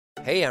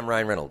Hey, I'm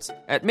Ryan Reynolds.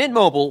 At Mint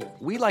Mobile,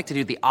 we like to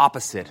do the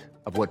opposite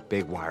of what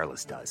Big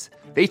Wireless does.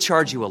 They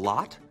charge you a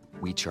lot,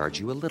 we charge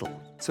you a little.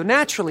 So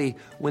naturally,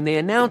 when they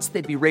announced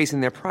they'd be raising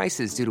their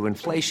prices due to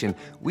inflation,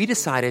 we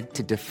decided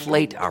to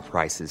deflate our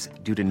prices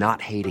due to not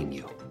hating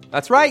you.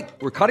 That's right.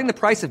 We're cutting the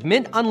price of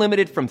Mint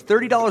Unlimited from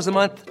 $30 a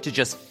month to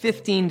just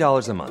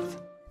 $15 a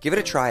month. Give it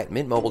a try at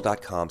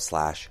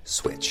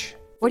mintmobile.com/switch.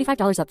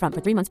 $45 up front for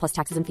 3 months plus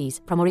taxes and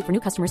fees. Promo rate for new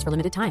customers for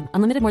limited time.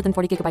 Unlimited more than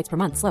 40 gigabytes per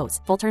month. Slows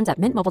full terms at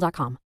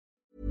mintmobile.com.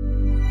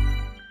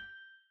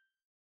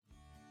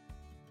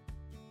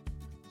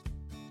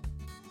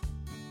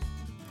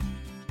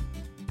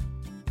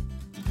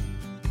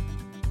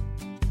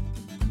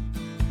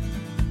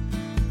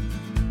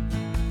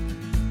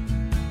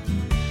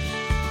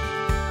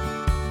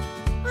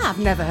 I've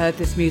never heard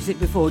this music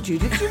before,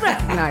 Judith. Do you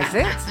recognise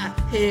it?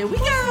 Here we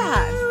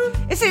go.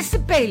 Is it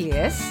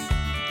Sibelius?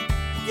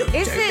 You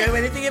Is don't it- know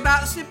anything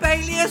about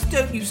Sibelius.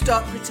 Don't you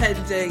start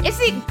pretending. Is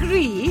it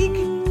Grieg?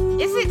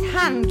 Is it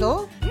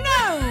Handel?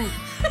 No!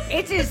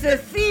 It is the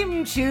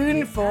theme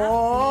tune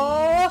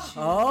for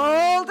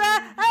Holder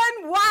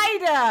and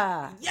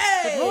Wider. Yay!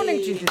 Good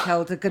morning, Judith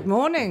Holder. Good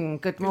morning.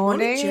 Good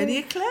morning. Jenny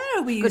and Claire.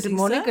 Are we Good using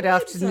morning, good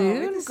surnames, are we,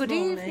 afternoon, this good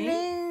morning?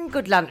 evening,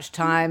 good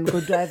lunchtime,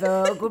 good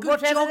weather, good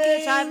whatever the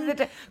jogging. time of the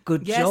day.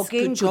 Good Yes,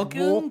 jogging, good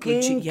jogging,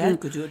 walking,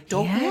 good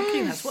dog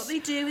walking. That's what they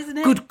do, isn't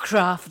it? Good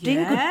crafting,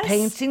 Yes. good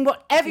painting,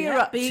 whatever you're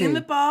up being to. in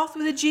the bath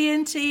with a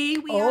G&T,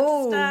 we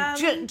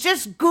understand.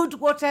 Just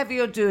good whatever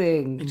you're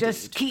doing.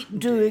 Just keep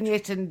doing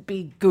it and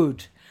be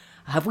good.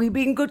 Have we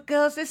been good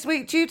girls this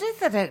week,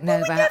 Judith? I don't know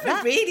We're about never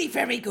that. really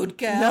very good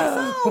girls,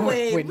 No, are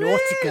we? we're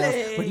naughty girls.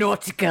 Really? We're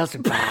naughty girls.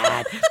 We're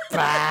bad,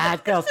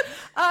 bad girls.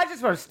 I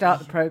just want to start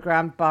the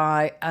programme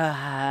by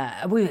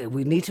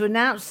we need to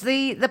announce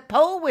the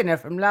poll winner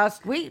from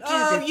last week. Judith.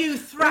 Oh, you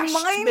thrashed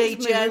me,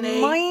 Jenny.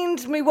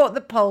 Remind me what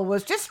the poll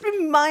was. Just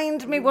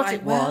remind me what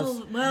it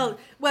was.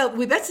 Well,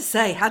 we better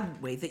say,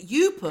 hadn't we, that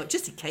you put,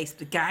 just in case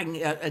the gang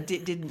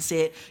didn't see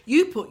it,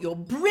 you put your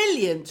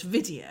brilliant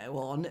video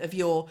on of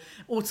your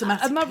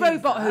automatic my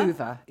robot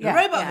Hoover. Your Yeah,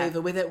 robot yeah.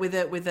 Hoover with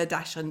a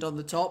dash hand on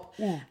the top.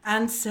 Yeah.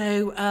 And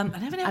so I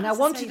never know. And how I to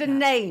wanted say a that.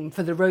 name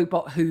for the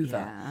robot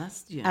Hoover.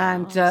 Yes, yes.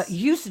 And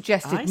you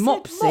suggested I said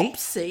Mopsy.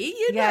 Mopsy,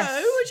 you Yes. know,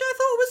 which I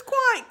thought was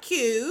quite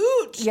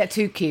cute. Yeah,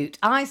 too cute.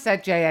 I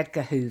said J.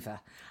 Edgar Hoover.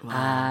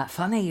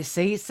 Funny, you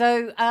see.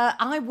 So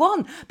I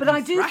won. But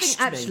I do thrashed think,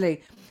 me.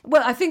 actually,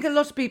 well, I think a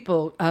lot of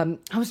people, I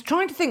was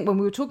trying to think when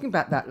we were talking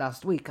about that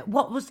last week,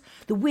 what was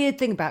the weird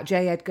thing about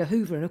J. Edgar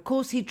Hoover? And of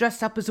course, he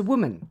dressed up as a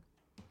woman.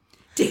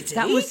 Did he?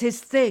 That was his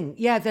thing.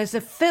 Yeah, there's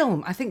a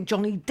film. I think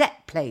Johnny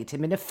Depp played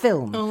him in a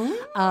film.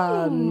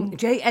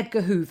 J.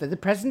 Edgar Hoover, the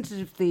President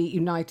of the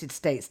United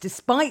States,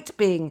 despite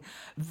being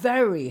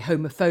very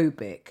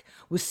homophobic,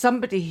 was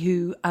somebody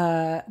who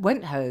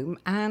went home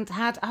and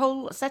had a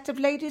whole set of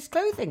ladies'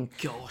 clothing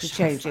Gosh, to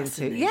change how into.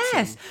 fascinating.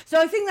 Yes. So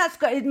I think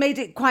it made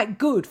it quite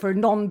good for a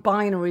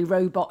non-binary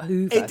robot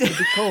Hoover to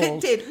be called.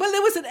 It did. Well,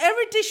 there was an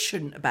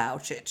erudition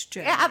about it,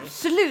 Jenny. Yeah,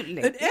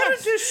 absolutely. An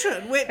Yes.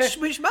 erudition,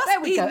 which must There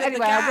we mean go. that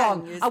Anyway, the I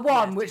won. gang is I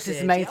won, which is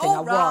the main thing.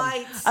 All I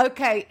right. won.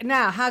 Okay,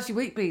 now, how's your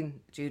week been,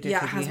 Judith? Yeah,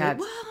 Have you has had?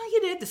 Well,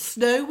 you know, the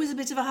snow was a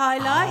bit of a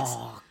highlight.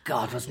 Oh,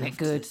 God, wasn't it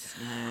good?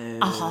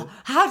 Oh,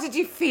 how did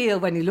you feel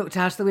when you looked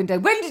out the window?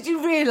 When did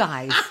you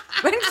realise?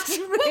 When did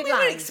you realise? Well, we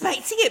were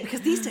expecting it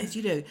because these days,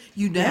 you know,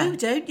 Yeah.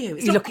 don't you?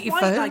 It's You not look at your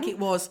quite phone? like it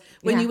was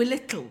when Yeah. you were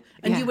little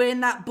and Yeah. you were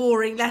in that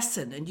boring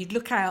lesson and you'd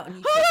look out and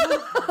you'd go,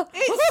 oh,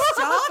 it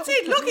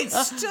started. Look, it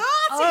started.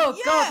 Oh,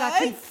 God, I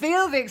can yay."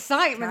 feel the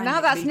excitement Can now.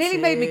 you? That's Me nearly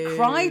made me too.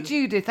 cry,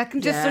 Judith. I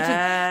can just sort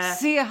Yeah. of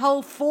see a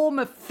whole form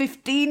of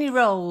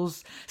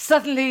 15-year-olds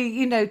suddenly,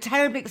 you know,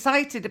 terribly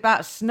excited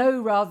about snow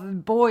rather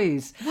than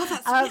boys. Well,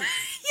 that's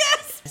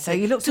yes. So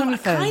you looked on your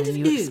phone and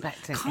you were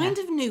expecting. Kind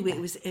of knew it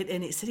was,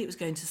 and it said it was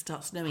going to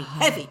start snowing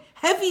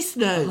heavy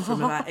snow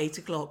from about 8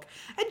 o'clock.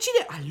 And you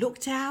know, I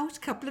looked out a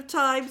couple of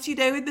times, you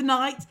know, in the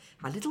night,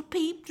 a little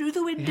peep through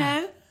the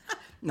window,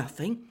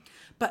 nothing.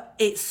 But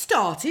it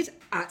started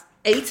at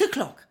 8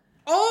 o'clock.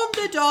 On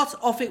the dot,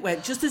 off it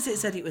went, just as it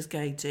said it was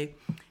going to.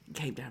 It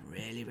came down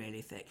really,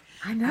 really thick.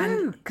 I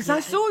know, because I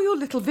saw your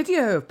little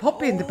video of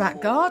Poppy in the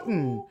back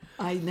garden.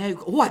 I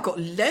know. Oh, I got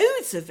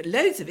loads of.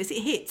 Is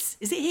it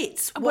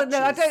hits? Well, no,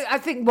 I Watches? don't. I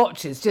think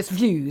watches, just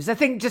views. I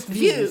think just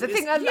views. I Views,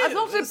 think a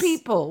lot of views.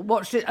 people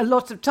watched it a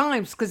lot of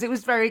times because it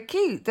was very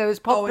cute. There was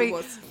Poppy.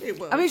 It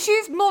was. I mean,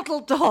 she's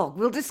model dog.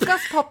 We'll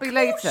discuss Poppy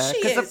later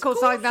she because, of is,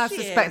 course, I course now she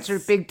suspect her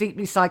is. of being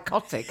deeply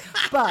psychotic.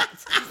 But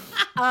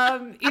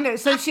you know,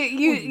 so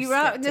you were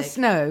out in the sceptic.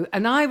 snow,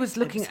 and I was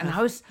looking, and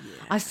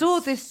I saw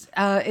this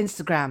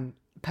Instagram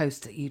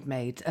post that you'd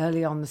made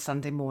early on the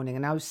Sunday morning,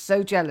 and I was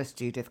so jealous,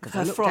 Judith, because I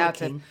Her looked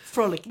frolicking, out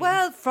frolicking.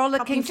 Well,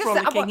 frolicking. Couple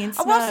frolicking in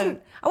snow.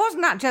 I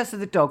wasn't that jealous of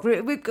the dog.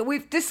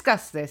 We've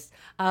discussed this.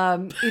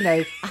 You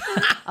know,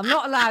 I'm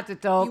not allowed a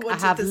dog. You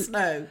wanted I have the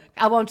snow.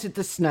 I wanted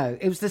the snow.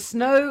 It was the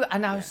snow,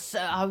 and I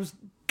was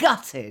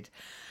gutted.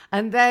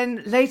 And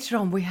then later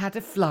on, we had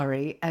a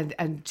flurry,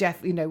 and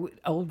Jeff, you know,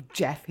 old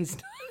Jeff, he's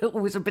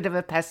always a bit of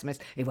a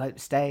pessimist. It won't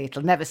stay.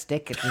 It'll never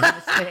stick. It'll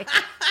never stick.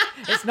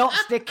 It's not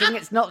sticking.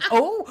 It's not.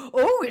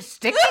 Oh, it's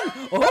sticking.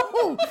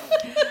 Oh.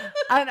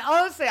 And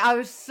honestly, I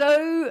was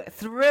so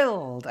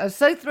thrilled.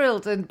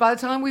 And by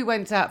the time we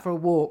went out for a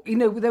walk,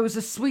 there was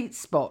a sweet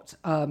spot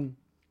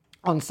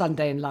on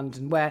Sunday in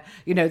London where,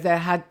 there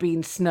had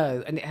been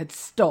snow and it had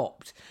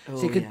stopped.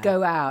 So you could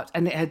go out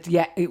and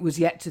it was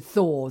yet to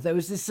thaw. There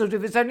was this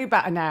it was only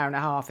about an hour and a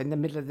half in the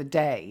middle of the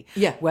day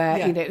where,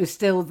 it was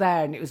still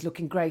there and it was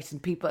looking great and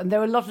there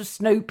were a lot of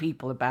snow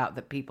people about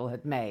that people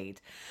had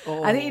made.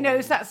 And,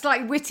 it's that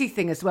slightly witty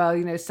thing as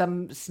well,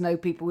 some snow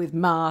people with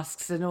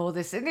masks and all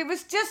this. And it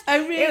was just...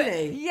 Oh,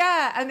 really?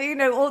 Yeah.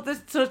 And, all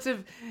the sort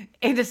of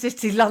inner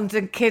city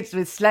London kids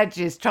with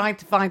sledges trying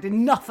to find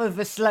enough of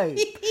a slope.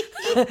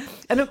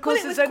 And of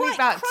course, there's only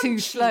about two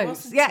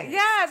slopes. Yeah, there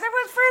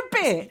was for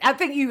a bit. I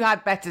think you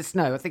had better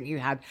snow. I think you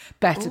had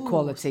better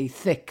quality,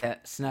 thicker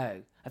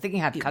snow. I think you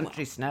had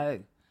country snow.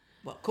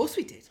 Well, of course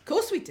we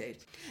did.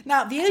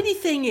 Now, the only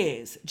thing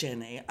is,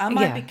 Jenny, I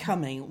might be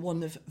becoming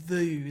one of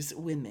those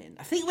women.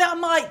 I think I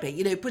might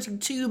be, putting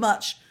too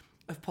much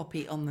of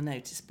Poppy on the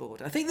notice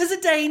board. I think there's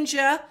a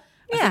danger.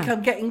 I think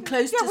I'm getting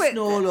close to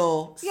snore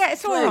law. Yeah,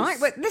 it's all right.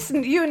 But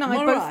listen, you and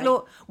I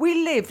both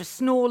we live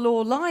snore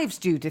law lives,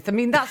 Judith. I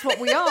mean, that's what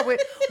we are.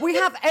 We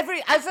have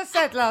as I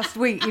said last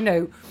week,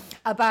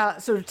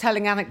 about sort of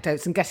telling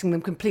anecdotes and getting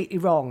them completely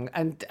wrong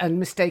and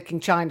mistaking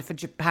China for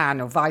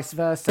Japan or vice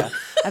versa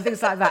and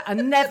things like that,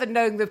 and never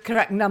knowing the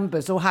correct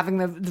numbers or having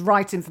the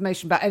right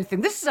information about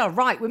anything. This is our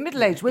right. We're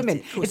middle-aged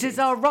women. It is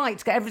our right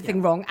to get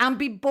everything wrong and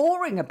be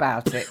boring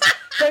about it.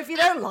 So if you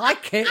don't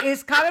like it,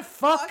 it's kind of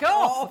fuck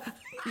off.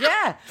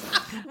 Yeah.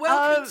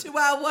 Welcome to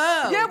our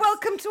world. Yeah,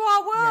 welcome to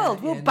our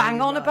world. We'll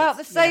bang on about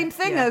the same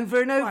thing over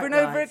and over and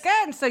over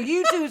again. So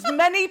you do as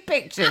many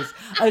pictures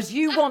as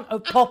you want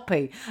of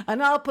Poppy,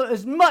 and I'll put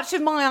as much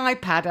of my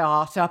iPad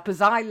art up as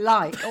I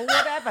like, or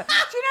whatever.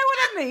 Do you know what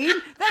I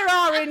mean? There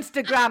are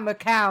Instagram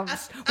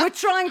accounts. We're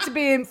trying to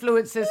be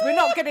influencers. We're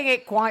not getting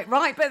it quite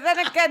right, but then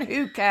again,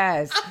 who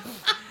cares?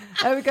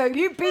 There we go.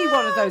 You've been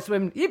one of those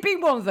women. You've been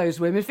one of those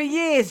women for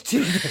years,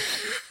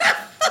 Judith.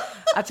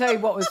 I'll tell you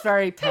what was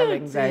very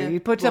telling, though.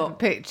 You put up a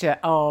picture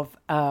of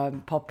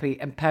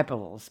Poppy and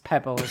Pebbles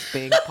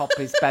being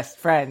Poppy's best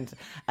friend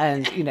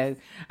and,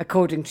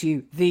 according to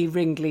you, the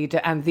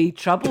ringleader and the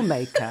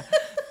troublemaker.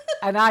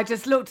 And I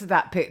just looked at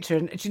that picture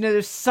and,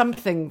 there's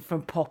something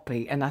from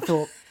Poppy, and I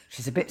thought,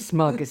 she's a bit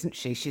smug, isn't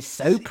she? She's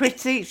so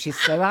pretty. She's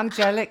so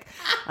angelic.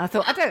 And I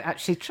thought, I don't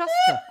actually trust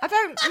her. I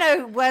don't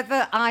know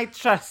whether I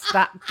trust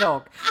that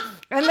dog.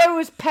 And there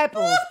was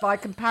Pebbles, by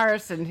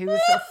comparison, who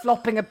was sort of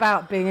flopping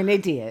about being an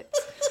idiot.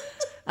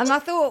 And I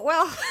thought,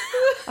 well,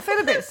 I feel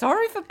a bit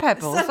sorry for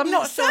Pebbles. I'm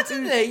not sure.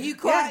 Suddenly, you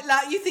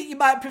you think you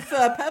might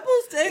prefer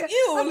Pebbles, don't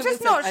you? I'm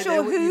just not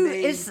sure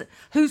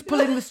who's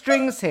pulling the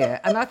strings here.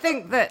 And I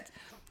think that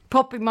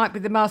Poppy might be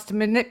the master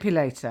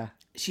manipulator.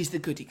 She's the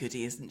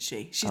goody-goody, isn't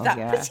she? She's that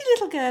pretty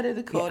little girl in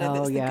the corner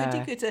that's the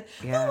goody-gooder.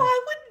 Yeah. Oh,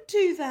 I wouldn't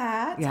do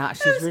that. Yeah,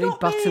 she's really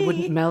butter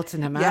wouldn't melt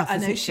in her mouth, I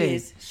know isn't she?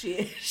 She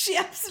is. She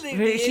absolutely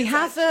really, is. She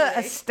has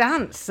a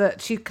stance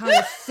that she kind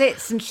of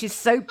sits and she's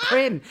so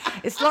prim.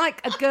 It's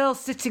like a girl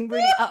sitting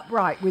really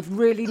upright with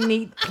really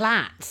neat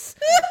plaits.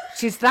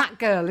 She's that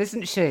girl,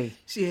 isn't she?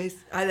 She is.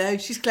 I know.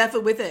 She's clever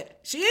with it.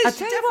 She is. I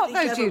tell you what,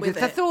 though,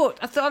 Judith, I thought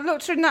I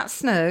looked her in that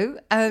snow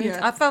and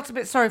I felt a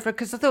bit sorry for her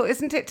because I thought,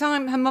 isn't it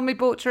time her mummy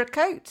bought her a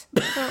coat?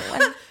 I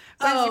thought,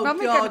 when's your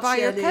mummy going to buy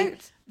her a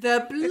coat?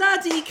 The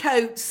bloody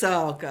coat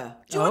saga.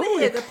 Do you want to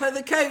hear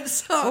the coat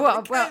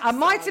saga? Well, I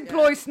might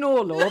employ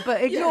snore law,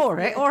 but ignore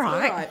it. All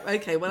right.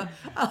 Okay. Well,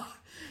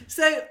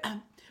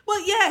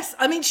 well, yes.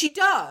 I mean, she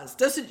does,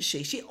 doesn't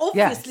she? She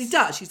obviously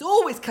does. She's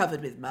always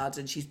covered with mud,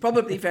 and she's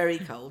probably very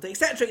cold,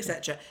 etc.,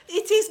 etc.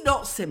 It is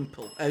not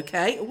simple.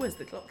 Okay. Oh, where's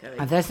the clock going?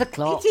 Oh, there's the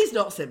clock. It is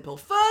not simple.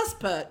 First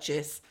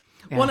purchase.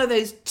 Yeah. One of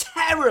those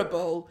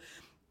terrible.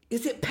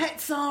 Is it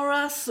Pets R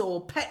Us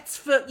or Pets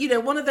for?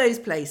 One of those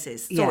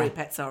places. Sorry,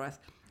 Pets R Us.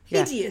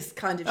 Hideous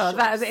kind of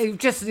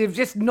shops. You've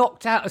just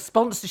knocked out a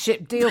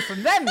sponsorship deal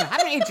from them,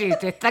 haven't you,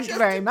 Judith? Thank you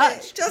very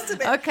much. Just a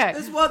bit. Okay.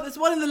 There's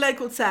one in the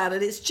local town,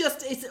 and it's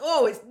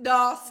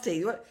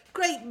nasty.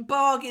 Great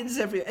bargains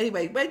everywhere.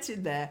 Anyway, went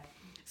in there.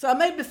 So I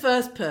made the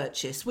first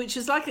purchase, which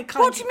was like a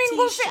kind of What do you mean,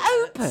 was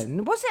it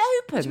open? Was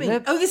it open? What do you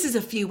mean? This is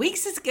a few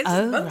weeks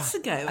ago, months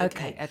ago.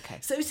 Okay.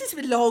 So it's just a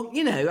bit long,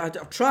 I'll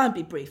try and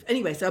be brief.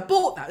 Anyway, so I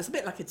bought that. It was a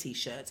bit like a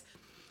T-shirt.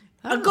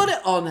 I got it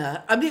on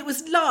her. I mean, it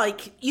was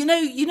like, you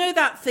know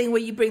that thing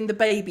where you bring the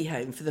baby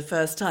home for the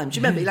first time. Do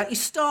you remember? Like you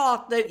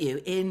start, don't you,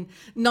 in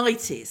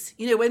 90s?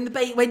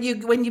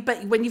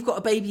 When you've got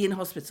a baby in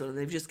hospital and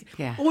they've just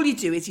all you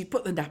do is you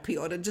put the nappy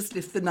on and just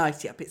lift the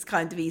nightie up. It's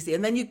kind of easy,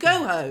 and then you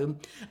go home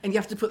and you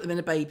have to put them in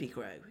a baby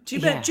grow. Do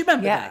you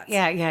remember that?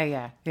 Yeah.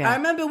 I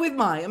remember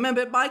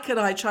Mike and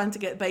I trying to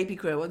get baby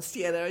grow on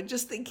Sienna and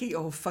just thinking,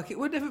 oh fuck, it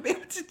would never be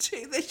able to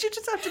do this. You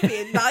just have to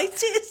be in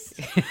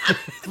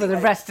 90s. for the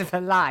rest of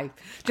her life.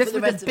 Just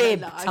with a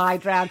bib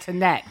tied round her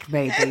neck,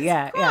 maybe. Yes,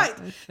 yeah. Right.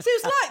 So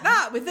it's like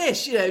that with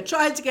this,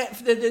 trying to get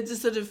the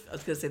sort of, I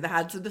was going to say the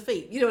hands and the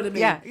feet. You know what I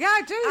mean? Yeah,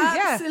 I do.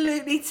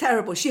 Absolutely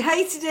terrible. She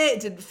hated it. It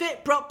didn't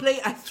fit properly.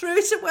 I threw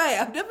it away.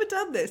 I've never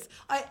done this.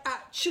 I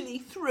actually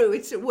threw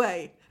it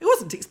away. It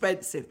wasn't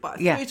expensive, but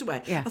I threw it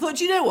away. Yeah. I thought,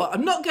 you know what?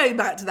 I'm not going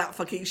back to that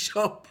fucking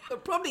shop. I'll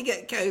probably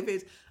get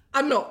COVID.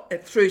 I'm not. I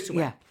threw it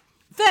away. Yeah.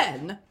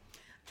 Then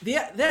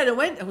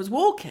I was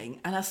walking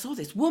and I saw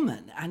this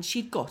woman and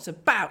she'd got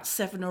about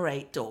 7 or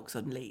 8 dogs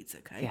on leads,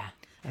 okay? Yeah.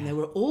 And they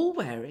were all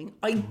wearing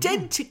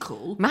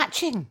identical...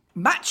 Matching,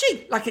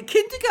 like a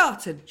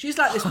kindergarten. She's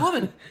like this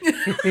woman.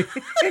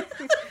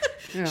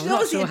 She's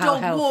obviously a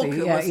dog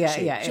walker, wasn't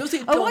she? Yeah. She was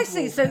a Oh, dog I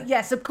see. walker. So,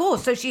 yes, of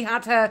course. So she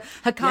had her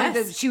kind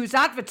of, she was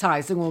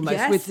advertising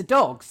almost with the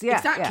dogs. Yeah,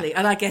 exactly. Yeah.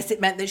 And I guess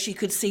it meant that she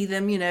could see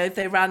them, if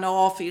they ran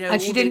off,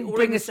 And she didn't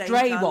bring a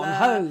stray one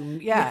home.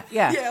 Yeah.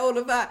 Yeah, all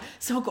of that.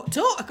 So I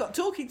got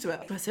talking to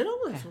her. I said,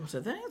 what are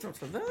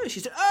they?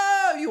 She said,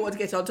 oh, you want to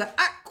get onto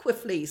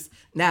Aquafleece.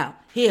 Now,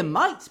 here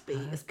might be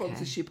a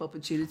sponsorship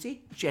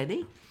opportunity,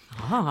 Jenny.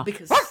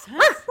 Because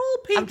several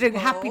people... I'm doing a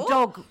happy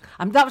dog.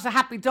 That was a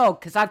happy dog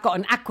because I've got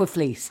an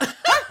Aquafleece.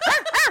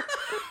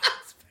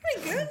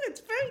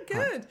 It's very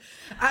good.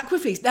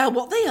 Aquafleece. Now,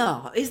 what they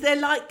are is they're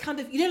like kind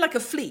of, like a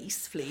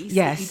fleece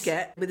yes. that you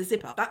get with a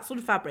zip up, that sort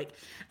of fabric.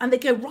 And they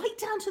go right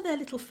down to their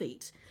little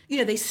feet.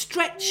 They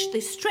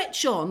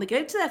stretch on, they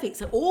go to their feet.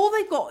 So all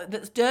they've got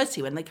that's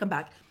dirty when they come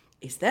back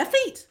is their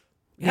feet.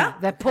 Yeah,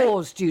 their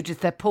paws, Judith,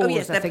 their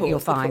paws, I think you'll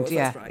find. Paws,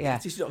 yeah, that's right. yeah.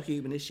 She's not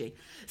human, is she?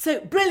 So,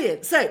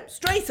 brilliant. So,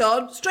 straight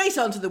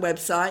onto the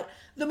website.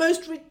 The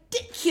most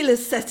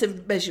ridiculous set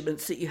of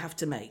measurements that you have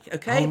to make,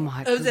 okay? Oh,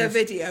 my goodness. There's a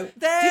video.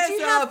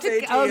 There's our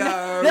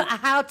video. The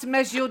how to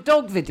measure your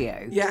dog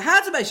video. Yeah,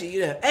 how to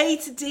measure, A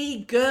to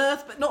D,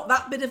 girth, but not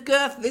that bit of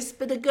girth, this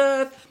bit of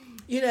girth,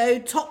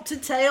 top to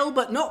tail,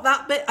 but not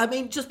that bit. I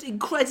mean, just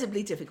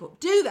incredibly difficult.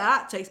 Do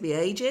that, takes me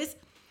ages.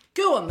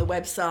 Go on the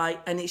website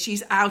and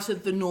she's out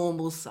of the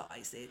normal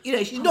sizes.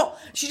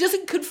 She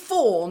doesn't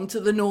conform to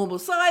the normal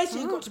size, so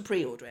you've got to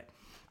pre-order it.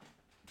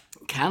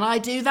 Can I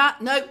do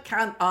that? No,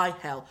 can I?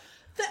 Hell.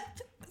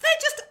 They're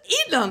just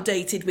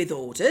inundated with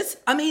orders.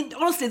 I mean,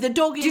 honestly, the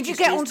dog industry. Did you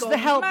get onto the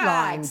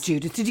helpline,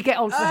 Judith? Did you get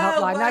onto the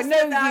helpline? I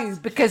know you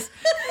because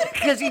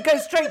you go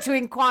straight to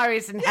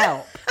inquiries and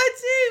help. I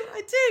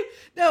do.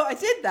 No, I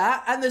did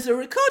that, and there's a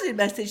recorded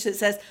message that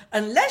says,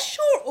 unless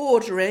you're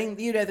ordering,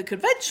 the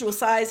conventional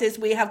sizes,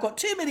 we have got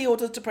too many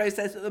orders to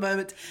process at the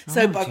moment,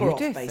 so bugger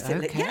Judith. off,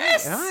 basically. Okay.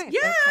 Yes, right.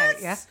 yes.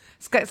 Okay. Yeah.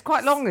 It's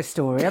quite long, this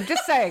story. I'm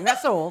just saying,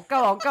 that's all.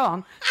 Go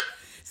on.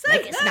 So,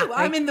 no,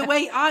 I'm in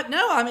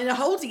a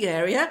holding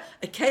area,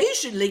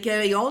 occasionally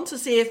going on to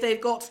see if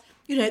they've got,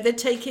 they're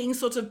taking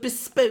sort of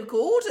bespoke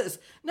orders.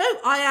 No,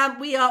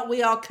 we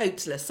are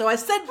coatless. So I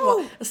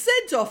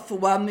sent off for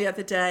one the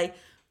other day,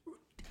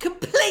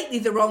 completely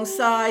the wrong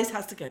size,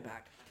 has to go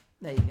back.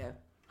 There you go.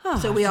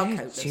 So we are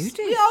coatless. Judith,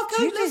 we are coatless.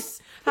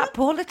 Judith, that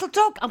poor little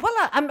dog. Well,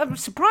 I'm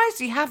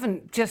surprised you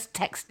haven't just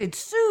texted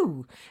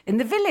Sue in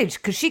the village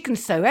because she can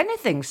sew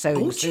anything. Do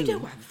you Sue. know,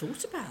 I haven't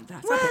thought about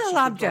that.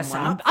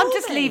 Well, I'm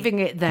just leaving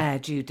it there,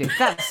 Judith.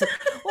 That's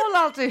all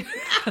I'll do.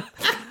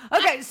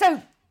 Okay,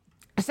 so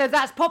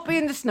that's Poppy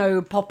in the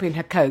snow, Poppy in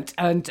her coat,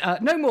 and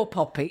no more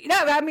Poppy. No,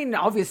 I mean,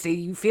 obviously,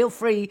 you feel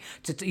free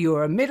to.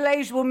 You're a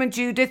middle-aged woman,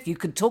 Judith. You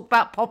can talk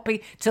about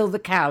Poppy till the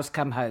cows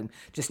come home.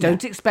 Just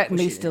don't expect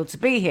me still to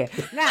be here.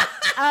 Now,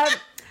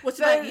 what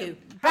about you?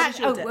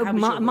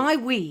 My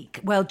week.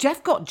 Well,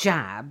 Jeff got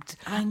jabbed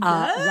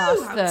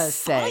last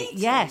Thursday. Exciting.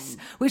 Yes,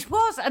 which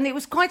was, and it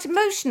was quite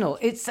emotional.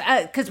 It's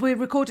because we're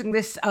recording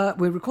this.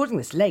 We're recording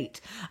this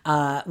late.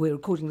 We're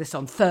recording this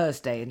on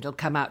Thursday, and it'll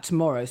come out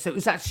tomorrow. So it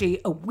was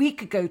actually a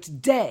week ago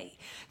today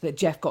that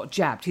Jeff got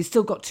jabbed. He's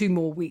still got 2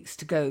 more weeks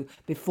to go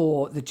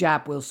before the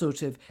jab will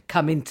sort of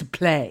come into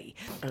play.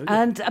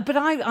 But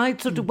I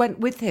sort of went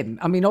with him.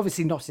 I mean,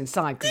 obviously not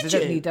inside because I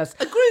don't think he does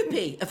a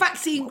groupie, a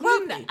vaccine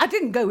groupie. Well, I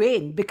didn't go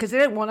in because they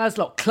don't want us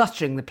lot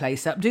cluttering the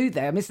place up, do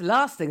they? I mean, it's the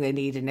last thing they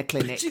need in a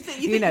clinic. Do you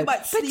think you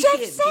might sneak but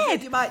Jeff in?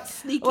 said You might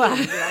sneak in,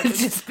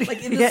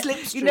 like in the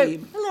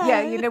slipstream.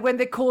 Hello. When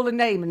they call a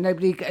name and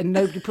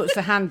nobody puts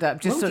their hand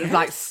up, just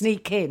like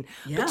sneak in.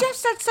 Yeah. But Jeff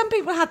said some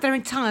people had their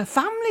entire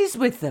families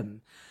with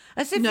them.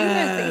 As if,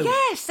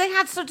 yes, they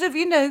had sort of,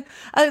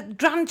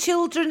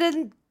 grandchildren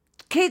and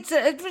kids.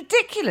 It's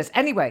ridiculous.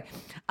 Anyway,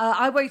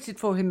 I waited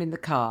for him in the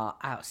car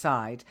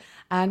outside.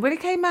 And when he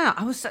came out,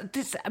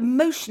 this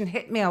emotion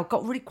hit me. I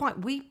got really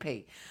quite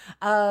weepy.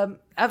 I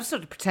was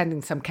sort of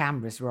pretending some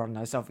cameras were on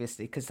us,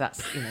 obviously, because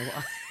that's,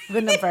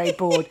 when I'm very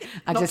bored,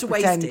 I just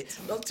pretend.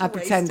 I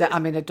pretend that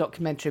I'm in a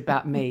documentary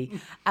about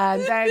me.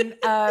 And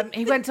then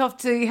he went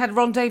off he had a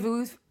rendezvous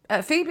with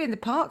Phoebe in the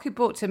park, who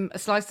bought him a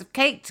slice of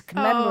cake to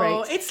commemorate.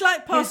 Oh, it's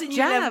like passing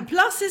 11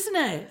 plus, isn't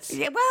it?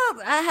 Yeah, well,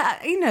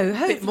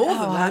 a bit more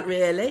than that,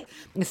 really.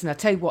 Listen, I'll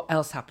tell you what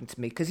else happened to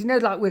me, because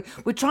like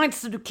we're trying to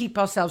sort of keep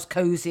ourselves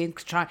cosy and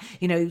try,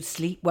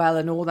 sleep well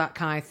and all that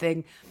kind of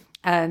thing.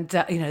 And,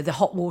 the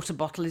hot water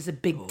bottle is a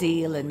big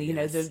deal. And,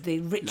 the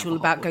ritual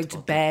about going to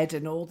bed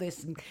and all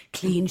this and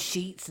clean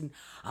sheets and,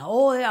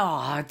 lovely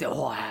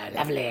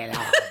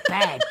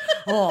bed.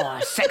 Oh,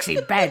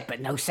 sexy bed, but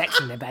no sex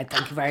in the bed.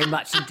 Thank you very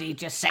much indeed.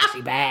 Just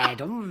sexy bed.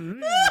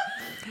 Mm.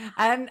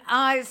 And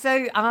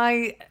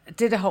I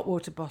did a hot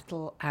water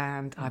bottle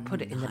and I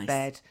put it in the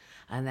bed.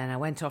 And then I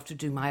went off to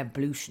do my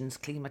ablutions,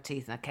 clean my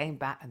teeth. And I came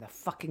back and the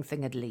fucking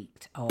thing had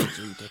leaked. Oh,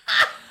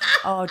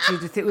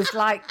 Judith. It was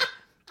like...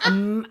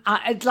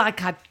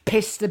 I'd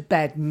pissed the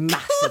bed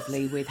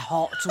massively with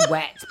hot,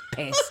 wet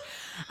piss,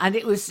 and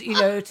it was,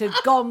 it had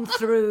gone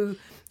through.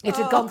 It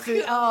had gone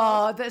through.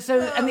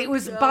 And it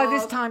was by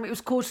this time it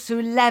was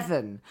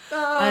 11:15.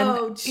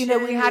 And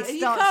we had.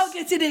 You can't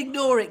get to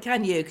ignore it,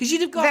 can you? Because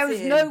you'd have got. There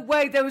was no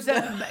way. There was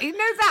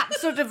that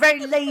sort of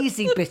very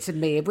lazy bit of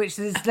me, of which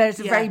there's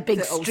a very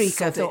big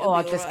streak. I thought,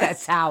 I'll just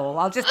get a towel.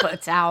 I'll just put a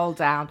towel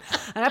down,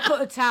 and I put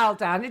a towel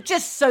down. It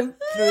just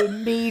soaked through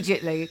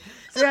immediately.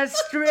 So I'd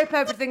strip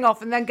everything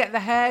off and then get the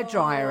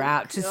hairdryer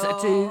out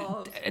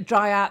to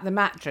dry out the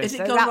mattress. Has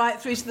it gone right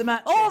through to the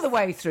mattress? All the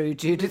way through,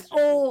 Judith.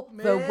 All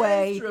the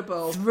way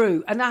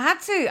through. And I had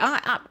to.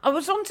 I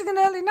was wanting an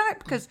early night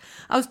because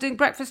I was doing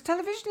breakfast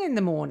television in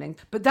the morning.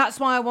 But that's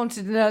why I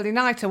wanted an early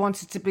night. I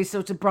wanted to be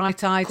sort of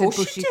bright-eyed and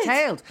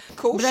bushy-tailed. Of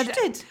course you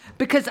did.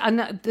 Because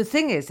the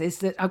thing is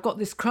that I've got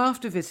this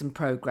Craftivism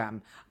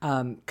programme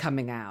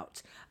coming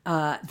out.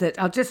 That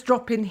I'll just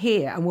drop in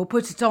here and we'll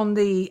put it on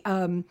the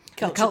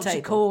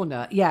Culture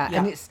Corner. Yeah,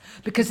 and it's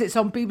because it's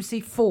on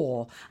BBC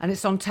 4 and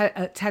it's on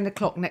at 10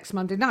 o'clock next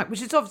Monday night,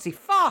 which is obviously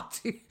far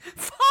too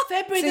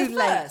February too the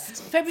late.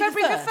 1st. February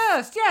the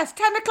 1st, yes,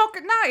 10 o'clock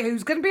at night.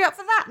 Who's going to be up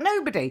for that?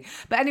 Nobody.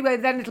 But anyway,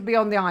 then it'll be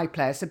on the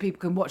iPlayer so people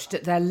can watch it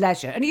at their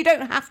leisure. And you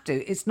don't have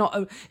to. It's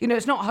not,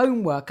 it's not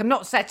homework. I'm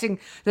not setting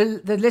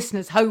the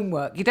listeners'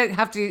 homework. You don't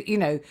have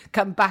to,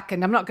 come back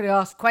and I'm not going to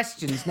ask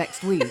questions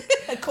next week.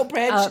 A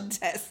comprehension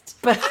test.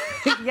 But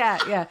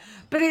yeah.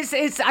 But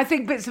it's I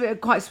think it's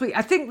quite sweet.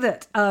 I think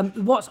that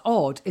what's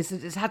odd is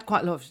that it's had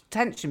quite a lot of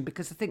attention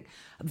because I think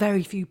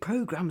very few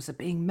programmes are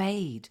being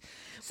made.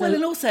 So,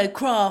 and also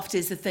craft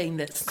is the thing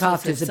that's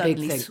craft is a big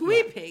thing.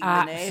 Sweeping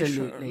the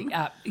nation.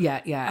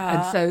 Absolutely.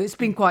 And so it's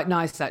been quite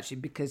nice actually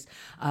because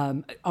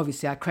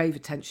obviously I crave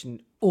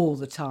attention all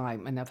the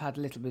time and I've had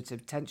a little bit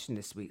of attention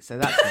this week, so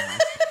that's nice.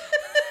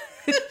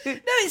 No,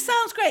 it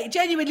sounds great. It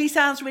genuinely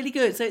sounds really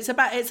good. So it's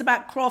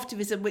about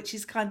craftivism, which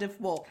is kind of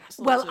what?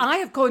 I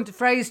have coined a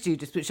phrase,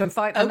 Judith, which I'm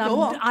finding.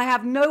 I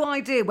have no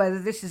idea whether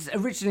this is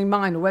originally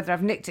mine or whether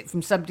I've nicked it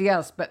from somebody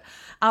else, but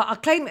I'll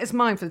claim it as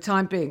mine for the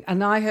time being.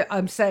 And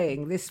I'm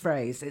saying this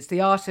phrase: it's the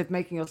art of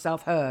making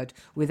yourself heard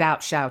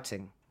without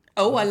shouting.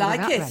 Oh, I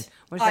like it.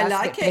 I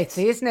like it.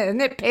 Pithy, isn't it?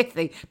 Isn't it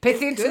pithy?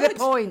 Pithy and to the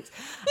point.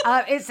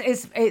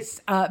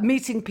 It's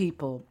meeting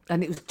people,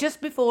 and it was just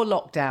before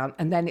lockdown,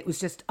 and then it was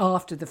just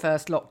after the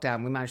first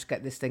lockdown we managed to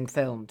get this thing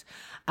filmed.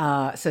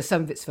 So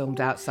some of it's filmed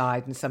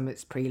outside, and some of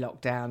it's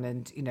pre-lockdown,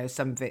 and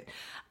some of it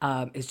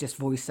is just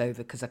voiceover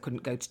because I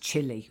couldn't go to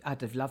Chile. I'd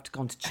have loved to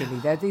go to Chile.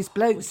 There are these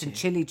blokes in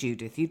Chile,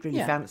 Judith. You'd really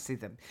fancy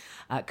them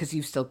because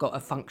you've still got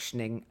a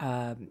functioning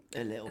a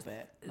little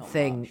bit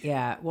thing. Much.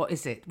 Yeah. What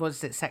is it?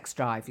 Sex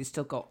drive. You've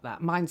still got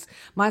that. Mine's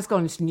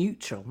gone into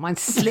neutral.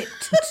 Mine's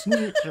slipped into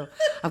neutral.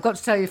 I've got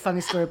to tell you a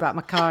funny story about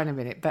my car in a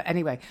minute. But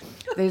anyway,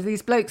 there's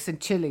these blokes in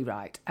Chile,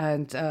 right?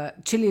 And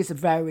Chile is a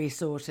very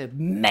sort of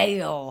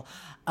male.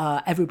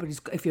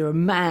 If you're a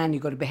man,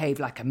 you've got to behave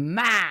like a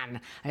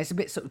man. And it's a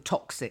bit sort of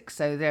toxic.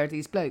 So there are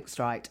these blokes,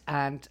 right?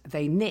 And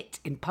they knit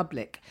in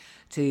public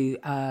to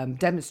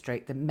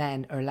demonstrate that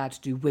men are allowed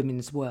to do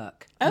women's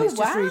work. And it's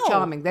just really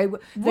charming. They do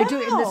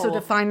it in the sort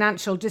of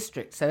financial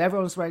district, so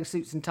everyone's wearing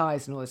suits and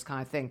ties and all this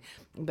kind of thing,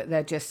 but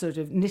they're just sort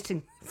of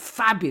knitting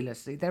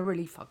fabulously. They're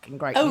really fucking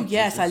great. Oh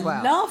yes, I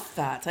love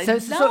that. So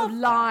it's sort of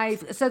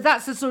live. So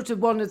that's a sort of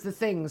one of the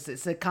things.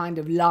 It's a kind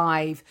of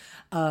live.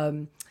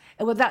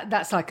 Well,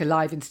 that's like a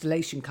live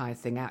installation kind of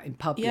thing out in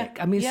public. Yeah,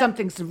 I mean, some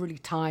things are really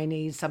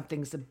tiny, some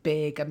things are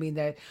big. I mean,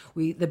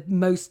 the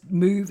most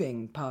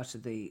moving part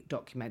of the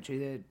documentary,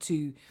 there are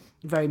two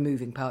very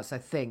moving parts, I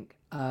think.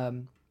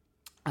 And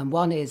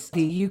one is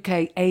the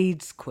UK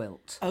AIDS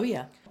quilt. Oh,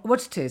 yeah.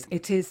 What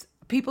it is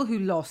people who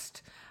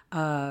lost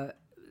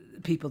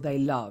people they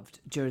loved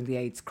during the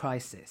AIDS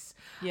crisis.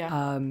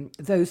 Yeah.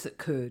 Those that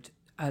could,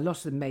 a lot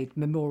of them made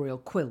memorial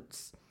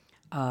quilts.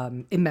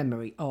 In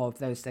memory of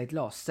those they'd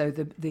lost. So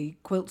the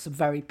quilts are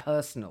very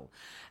personal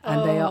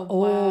and they are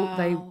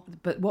all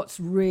but what's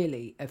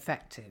really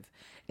effective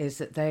is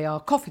that they are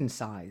coffin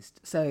sized.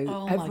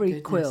 So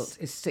every quilt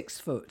is 6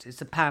 foot.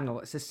 It's a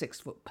panel. It's a 6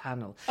 foot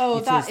panel. Oh,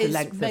 it that is the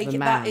length of a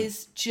man. That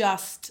is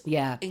just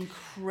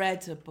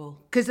incredible.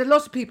 Because a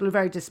lot of people are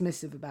very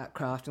dismissive about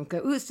craft and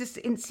go, "Oh, it's just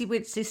incy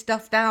wincy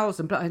stuffed owls,"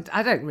 and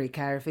I don't really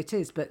care if it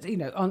is, but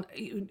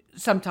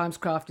sometimes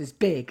craft is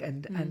big,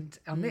 and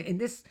in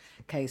this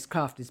case,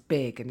 craft is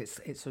big, and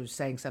it's sort of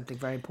saying something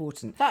very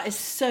important. That is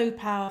so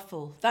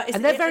powerful.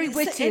 And they're very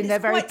witty and they're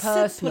very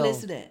personal, simple,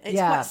 isn't it? It's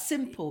quite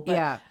simple,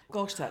 but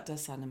gosh, that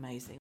does sound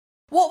amazing.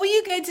 What were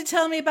you going to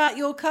tell me about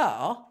your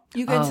car?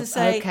 You're going to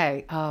say...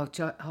 Okay.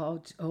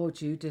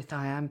 Judith,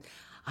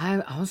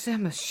 honestly,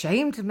 I'm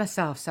ashamed of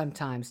myself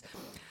sometimes.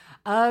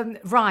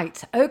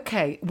 Right.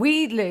 Okay.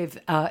 We live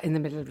in the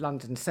middle of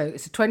London, so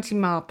it's a 20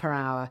 mile per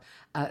hour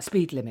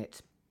speed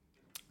limit.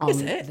 Is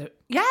it?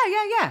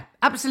 Yeah.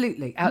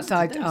 Absolutely.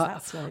 Outside.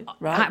 That's slow.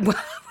 Right.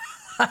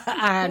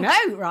 I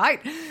know, right?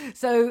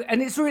 So,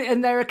 and it's really,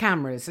 and there are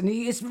cameras, and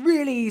it's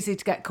really easy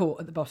to get caught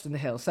at the bottom of the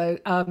hill. So,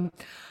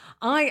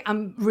 I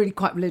am really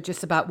quite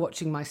religious about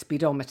watching my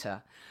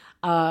speedometer,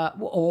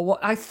 or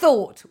what I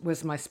thought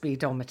was my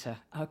speedometer.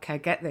 Okay,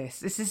 get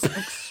this. This is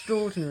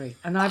extraordinary,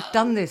 and I've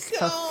done this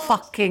for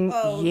fucking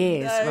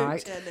years,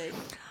 right? Jenny.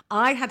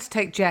 I had to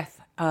take Jeff.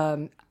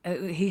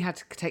 He had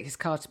to take his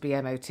car to be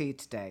MOT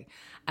today.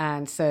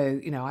 And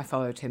so, I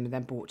followed him and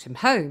then brought him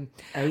home.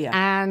 Oh, yeah.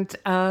 And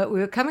we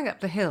were coming up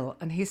the hill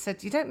and he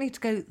said, "You don't need to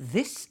go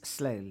this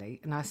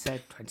slowly." And I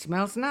said, 20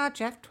 miles an hour,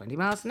 Jeff, 20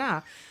 miles an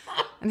hour.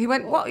 And he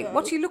went, what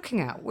are you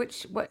looking at?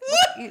 What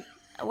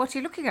are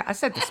you looking at? I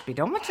said, the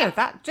speedometer,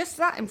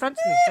 that in front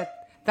of me. He said,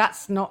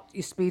 "That's not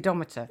your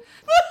speedometer.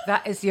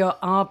 That is your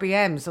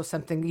RBMs or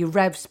something, your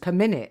revs per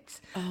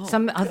minute.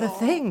 Some other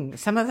thing.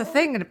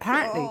 And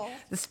apparently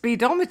the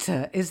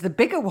speedometer is the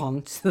bigger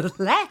one to the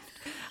left."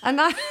 And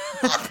I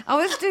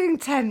was doing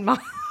 10 miles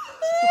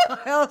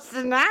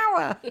an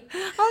hour.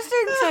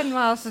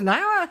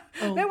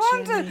 No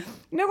wonder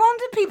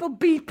people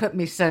beep at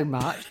me so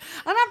much.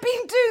 And I've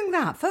been doing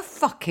that for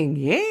fucking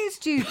years,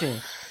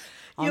 Judith.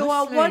 You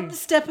are one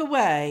step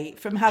away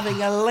from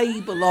having a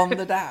label on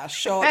the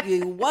dash, aren't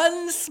you?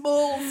 One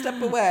small step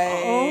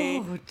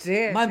away. Oh,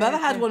 dear. My mother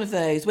had one of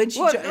those. When she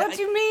What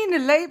do you mean, a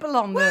label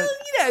on Well,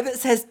 that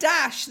says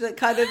dash, that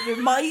kind of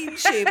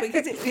reminds you,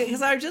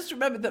 because I just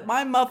remembered that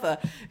my mother,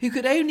 who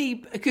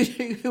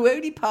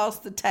only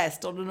passed the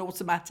test on an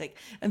automatic,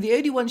 and the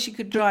only one she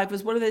could drive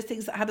was one of those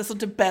things that had a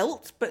sort of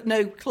belt, but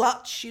no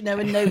clutch, and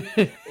no,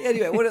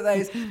 anyway, one of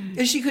those.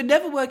 And she could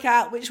never work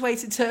out which way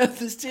to turn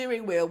the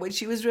steering wheel when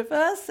she was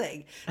reversing.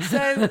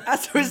 So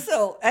as a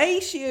result, A,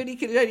 she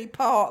could only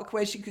park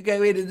where she could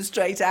go in and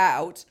straight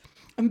out.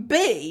 And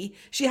B,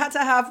 she had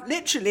to have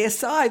literally a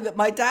sign that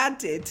my dad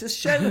did to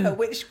show her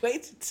which way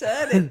to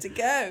turn it to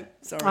go.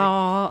 Sorry.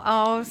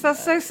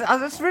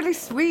 That's really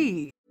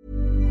sweet.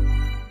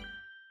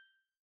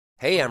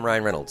 Hey, I'm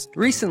Ryan Reynolds.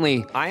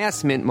 Recently, I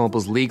asked Mint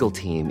Mobile's legal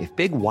team if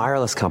big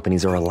wireless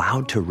companies are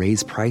allowed to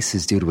raise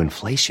prices due to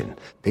inflation.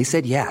 They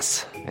said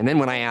yes. And then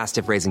when I asked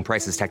if raising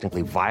prices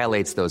technically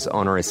violates those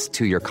onerous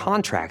 2-year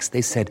contracts,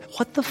 they said,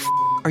 "What the f***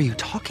 are you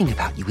talking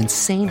about, you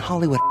insane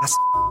Hollywood ass?"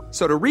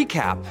 So to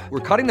recap,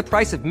 we're cutting the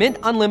price of Mint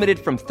Unlimited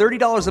from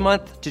 $30 a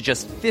month to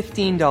just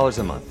 $15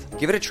 a month.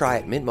 Give it a try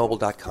at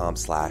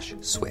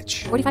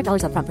mintmobile.com/switch.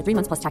 $45 up front for 3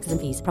 months plus taxes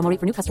and fees. Promo rate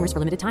for new customers for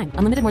limited time.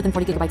 Unlimited more than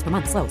 40 gigabytes per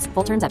month. Slows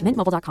full terms at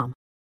mintmobile.com.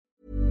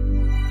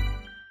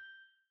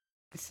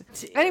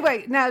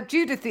 Anyway, now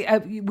Judith,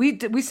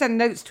 we send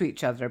notes to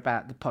each other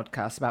about the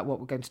podcast, about what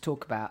we're going to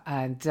talk about,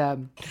 and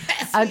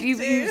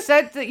you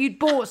said that you'd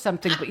bought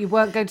something, but you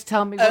weren't going to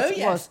tell me what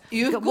it was.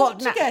 You've got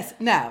to guess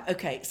now.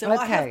 Okay, so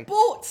I have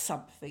bought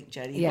something,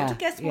 Jenny. You've got to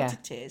guess what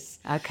it is.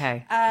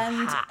 Okay,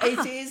 and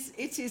it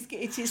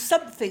is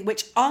something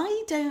which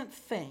I don't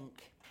think.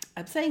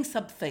 I'm saying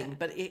something,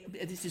 but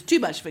this is too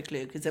much of a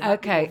clue because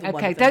okay.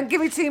 Don't give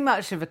me too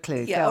much of a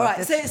clue. Yeah, all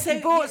right. So you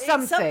bought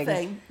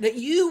something that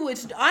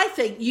I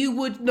think you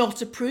would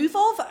not approve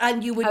of,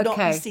 and you would not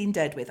be seen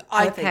dead with.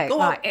 I think.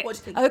 Go on. What do you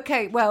think?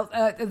 Okay. Well,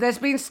 there's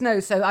been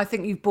snow, so I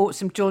think you've bought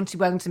some jaunty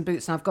Wellington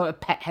boots, and I've got a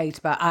pet hate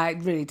about. I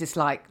really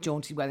dislike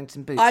jaunty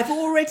Wellington boots. I've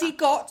already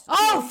got.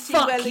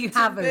 You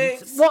haven't.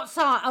 Boots. What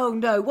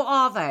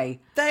are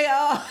they? They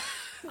are.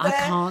 I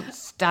can't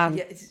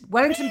stand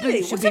Wellington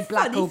boots should be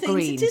black or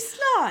green. To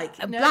dislike?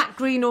 Black,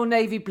 green, or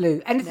navy blue.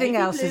 Anything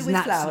navy else blue is with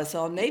natural. flowers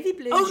on. Navy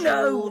blue. Oh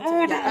no!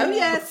 Oh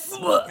yes!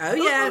 Oh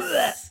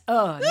yes!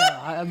 Oh no!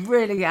 I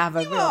really have a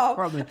real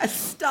problem. A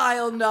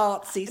style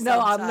Nazi. No,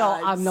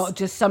 sometimes. I'm not.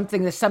 Just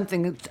there's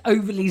something that's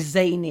overly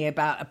zany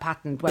about a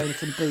patterned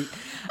Wellington boot.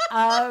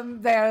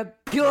 They're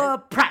pure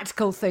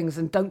practical things,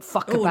 and don't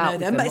fuck about. No,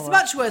 with them. It's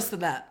much worse than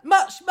that.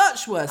 Much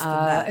worse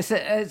than that.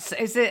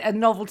 Is it a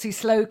novelty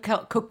slow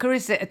cooker?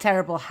 Is it a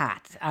terrible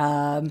hat?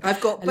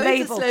 I've got both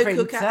a slow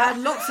cooker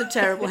and lots of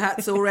terrible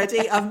hats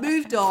already. I've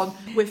moved on.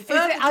 We're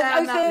further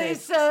down that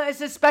list.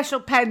 It's a special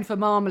pen for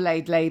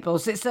marmalade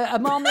labels. It's a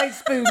marmalade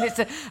spoon. It's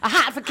a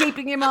hat for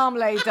keeping your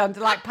marmalade under,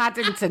 like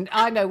Paddington.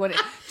 I know what it.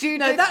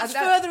 No, that's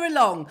further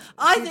along.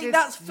 I think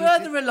that's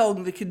further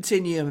along the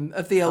continuum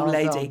of the old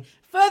lady.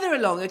 Further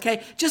along,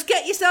 okay? Just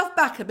get yourself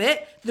back a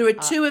bit. There are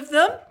two of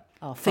them.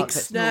 Think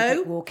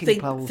snow.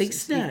 Think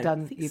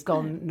snow. You've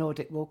gone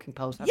Nordic walking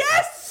poles.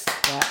 Yes!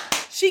 Yeah.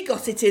 She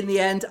got it in the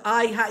end.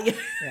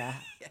 Yeah.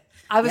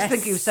 I was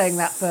thinking of saying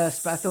that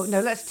first, but I thought, no,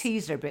 let's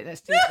tease her a bit.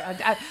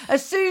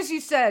 As soon as you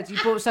said you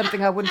bought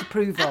something I wouldn't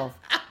approve of,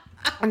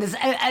 and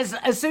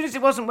as soon as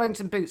it wasn't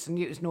Wellington boots, I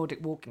knew it was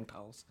Nordic walking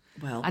poles.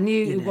 Well, I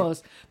knew it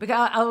was.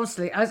 Because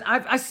honestly,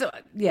 I saw,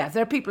 there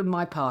are people in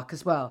my park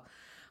as well.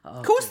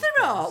 Of course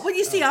there are. Well,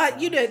 you see,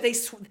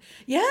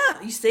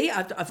 you see,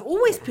 I've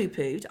always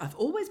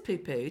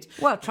poo-pooed.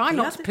 Well, try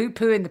not to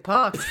poo-poo in the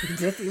park,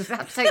 Judith. You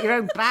have to take your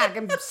own bag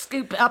and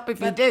scoop it up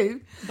if you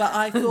do. But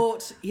I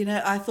thought,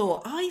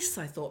 ice,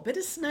 I thought bit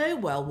of snow.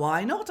 Well,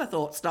 why not? I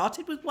thought,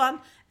 started with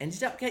one,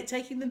 ended up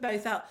taking them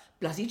both out.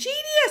 Bloody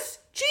genius!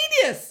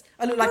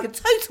 I look like a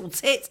total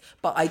tit,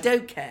 but I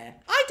don't care.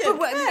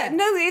 Care.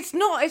 No, it's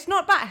not. It's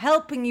not about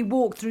helping you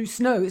walk through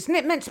snow. Isn't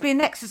it meant to be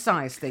an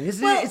exercise thing?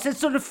 Isn't it? It's a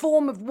sort of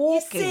form of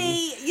walking.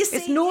 You see,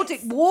 it's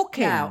Nordic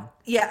walking. Now,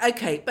 yeah,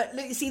 okay, but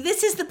look, you see,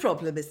 this is the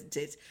problem, isn't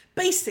it?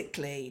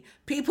 Basically,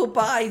 people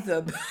buy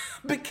them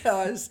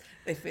because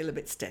they feel a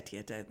bit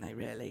steadier, don't they,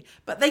 really?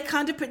 But they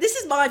kind of, this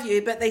is my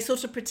view, but they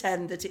sort of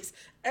pretend that it's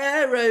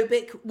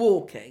aerobic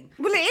walking.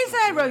 Well, it is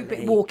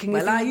aerobic walking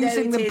if you're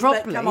using them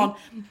properly. But come on.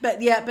 But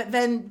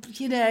then,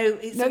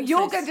 it's... No, you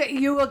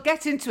will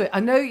get into it, I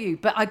know you,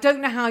 but I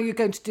don't know how you're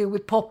going to deal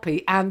with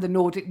Poppy and the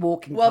Nordic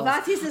walking Well,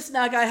 poles. that is a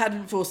snag I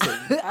hadn't foreseen.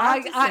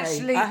 I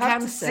actually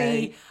can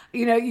see...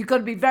 you've got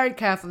to be very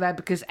careful there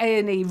because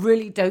A&E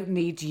really don't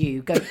need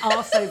you going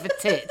arse over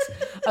tit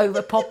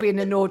over Poppy and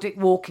a Nordic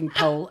walking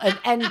pole and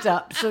end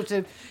up sort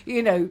of,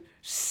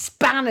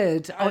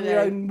 spannered on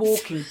your own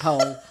walking pole.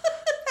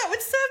 That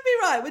would serve me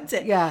right, wouldn't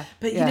it? Yeah.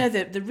 But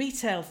the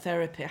retail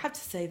therapy, I have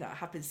to say that I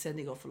have been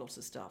sending off a lot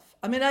of stuff.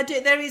 I mean,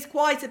 there is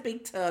quite a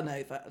big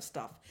turnover of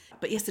stuff.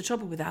 But yes, the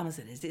trouble with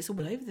Amazon is it's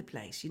all over the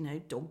place,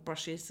 dog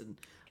brushes and...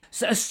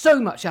 So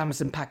much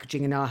Amazon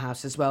packaging in our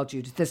house as well,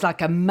 Judith. There's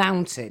like a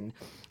mountain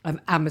of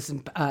Amazon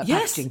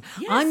packaging.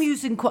 Yes. I'm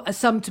using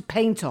some to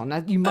paint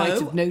on. You might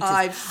have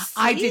noticed.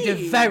 I did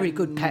a very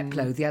good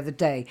Peplo the other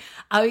day.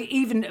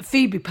 Even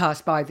Phoebe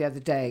passed by the other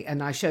day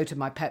and I showed her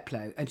my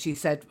Peplo and she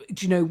said,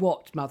 do you know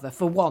what, Mother?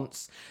 For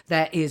once,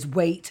 there is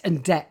weight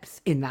and depth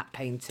in that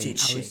painting. Did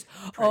she?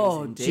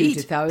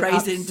 Judith, I was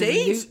Praise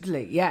indeed.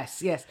 Absolutely.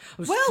 Yes. I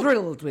was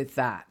thrilled with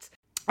that.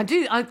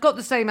 I've got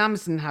the same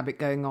Amazon habit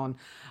going on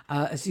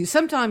as you.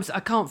 Sometimes I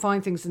can't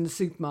find things in the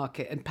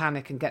supermarket and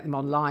panic and get them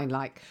online,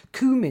 like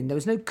cumin. There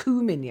was no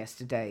cumin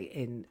yesterday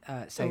in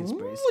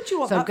Sainsbury's. What do you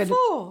want that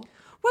for?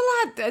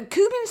 Well,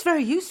 cumin's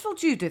very useful,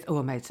 Judith.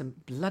 I made some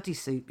bloody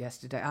soup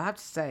yesterday, I have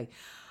to say.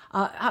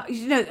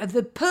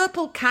 The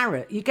purple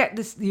carrot, you get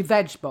the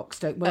veg box,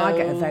 don't you? Well, I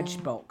get a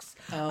veg box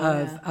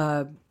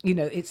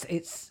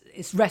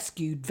it's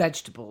rescued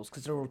vegetables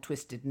because they're all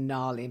twisted and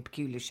gnarly and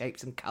peculiar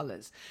shapes and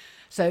colours.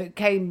 So it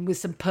came with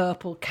some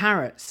purple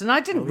carrots, and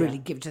I didn't really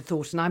give it a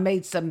thought, and I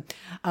made some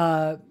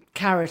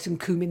carrot and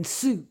cumin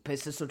soup.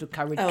 It's a sort of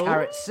curried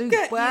carrot soup.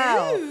 It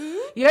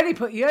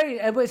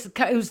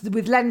was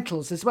with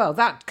lentils as well.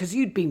 That because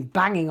you'd been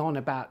banging on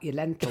about your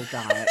lentil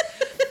diet.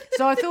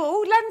 So I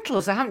thought,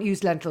 lentils. I haven't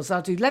used lentils.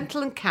 I'll do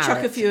lentil and carrot.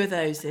 Chuck a few of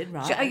those in,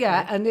 right?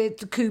 Yeah, and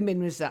the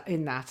cumin was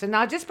in that. And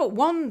I just put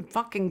one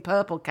fucking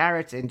purple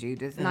carrot in,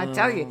 Judith. And I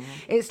tell you,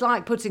 it's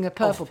like putting a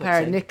purple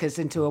pair of knickers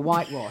into a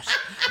whitewash.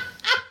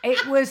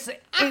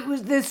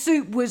 The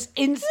soup was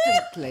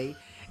instantly...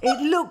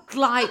 It looked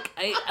like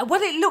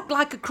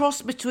a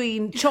cross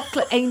between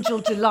Chocolate Angel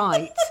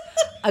Delight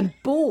and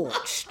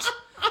Borched.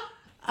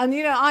 And,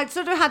 I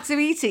sort of had to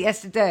eat it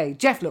yesterday.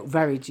 Jeff looked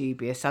very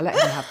dubious. I let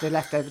him have the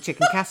leftover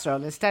chicken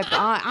casserole instead. But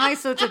I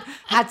sort of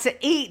had to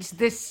eat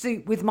this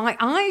soup with my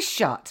eyes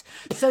shut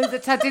so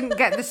that I didn't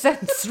get the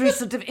sensory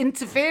sort of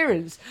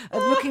interference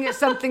of looking at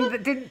something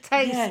that didn't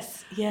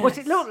taste what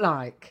it looked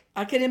like.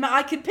 I can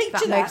picture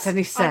that. That makes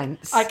any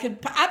sense. I can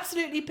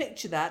absolutely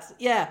picture that.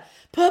 Yeah.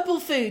 Purple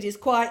food is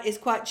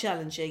quite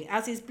challenging,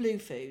 as is blue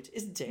food,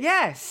 isn't it?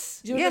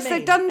 Yes. Do you know what I mean?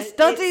 They've done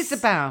studies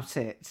about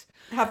it.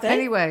 Have they?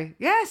 Anyway,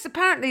 yes,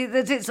 apparently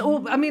that it's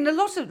all... I mean, a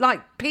lot of,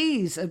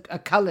 peas are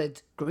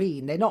coloured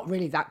green. They're not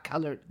really that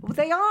coloured. Well,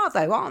 they are,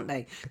 though, aren't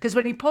they? Because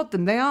when you pod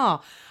them, they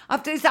are.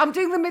 I'm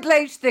doing the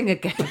middle-aged thing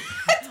again.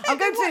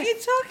 What are you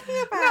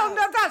talking about?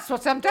 No, that's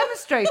what I'm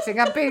demonstrating.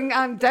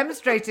 I'm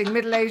demonstrating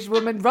middle-aged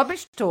woman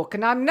rubbish talk,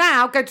 and I'm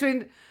now going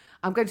to...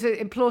 I'm going to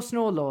implore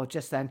snore law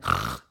just then.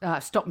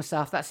 Stop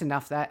myself. That's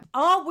enough there.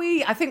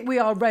 I think we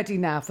are ready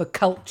now for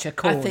Culture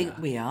Corner. I think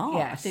we are.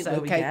 Yes,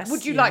 okay. Yes,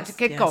 would you like to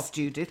kick off,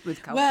 Judith,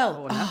 with Culture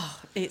Corner?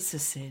 It's a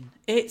sin.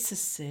 It's a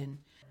sin.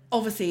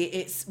 Obviously,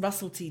 it's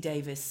Russell T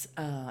Davies.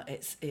 I'm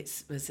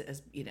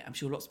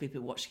sure lots of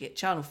people are watching it.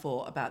 Channel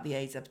 4 about the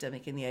AIDS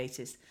epidemic in the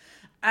 80s.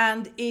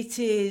 And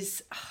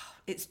it's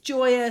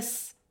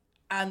joyous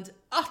and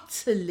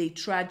utterly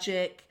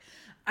tragic.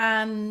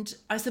 And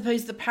I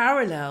suppose the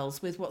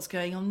parallels with what's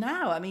going on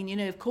now. I mean,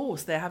 of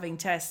course, they're having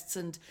tests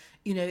and,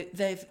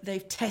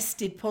 they've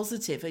tested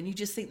positive. And you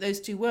just think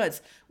those two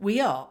words, we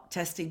are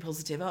testing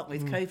positive, aren't we,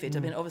 with COVID? I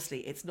mean,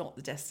 obviously, it's not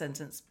the death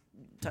sentence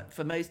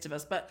for most of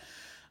us, but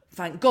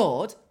thank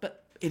God.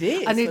 But it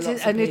is.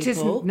 It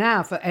isn't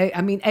now for,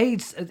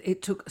 AIDS,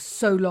 it took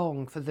so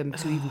long for them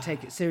to even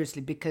take it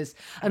seriously because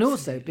there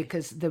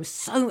was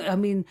so,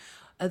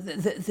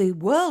 the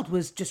world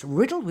was just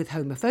riddled with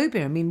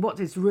homophobia. I mean, what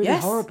is really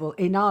horrible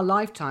in our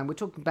lifetime, we're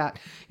talking about,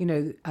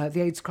 the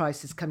AIDS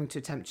crisis coming to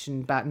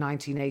attention about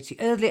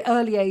 1980,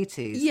 early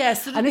 80s.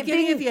 Yes, the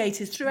beginning of the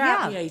 80s,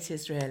 throughout the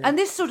 80s, really. And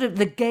this sort of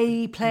the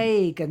gay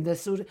plague and the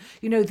sort of,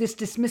 this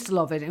dismissal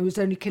of it was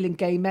only killing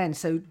gay men,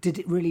 so did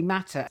it really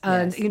matter?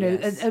 And,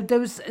 there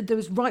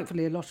was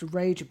rightfully a lot of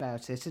rage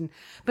about it.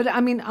 But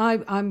I mean,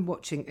 I'm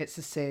watching It's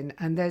a Sin,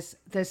 and there's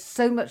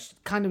so much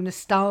kind of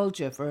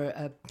nostalgia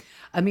for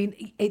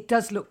it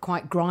does look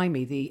quite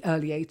grimy, the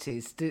early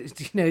 80s.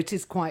 It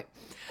is quite...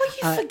 Well,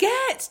 you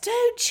forget,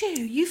 don't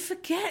you? You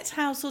forget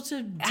how sort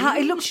of how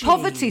it looks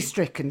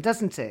poverty-stricken,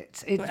 doesn't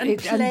it?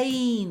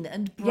 Plain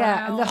and brown.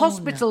 Yeah, and the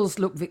hospitals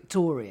look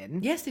Victorian.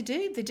 Yes, they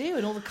do,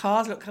 and all the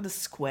cars look kind of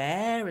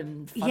square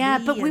and funny. Yeah,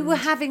 but we were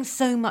having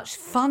so much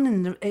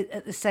fun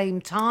at the same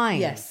time.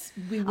 Yes,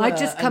 we were. I'd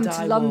just come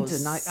to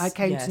London. Was. I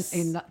came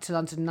to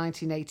London in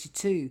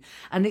 1982,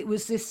 and it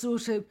was this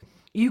sort of...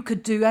 You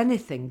could do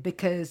anything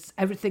because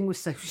everything was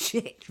so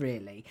shit,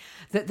 really,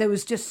 that there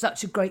was just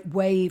such a great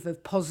wave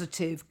of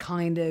positive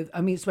kind of...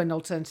 I mean, it's when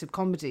alternative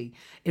comedy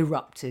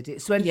erupted.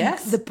 It's when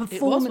the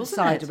performance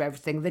side of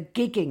everything, the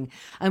gigging,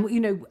 and,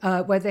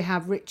 where they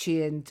have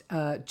Richie and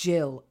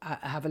Jill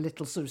have a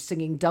little sort of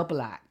singing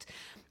double act.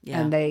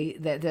 Yeah. And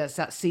there's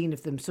that scene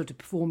of them sort of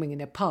performing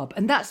in a pub,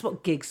 and that's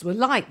what gigs were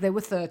like. There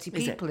were 30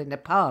 people in a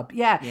pub.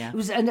 Yeah. It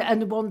was,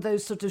 and one of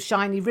those sort of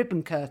shiny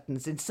ribbon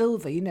curtains in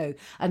silver,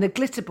 and a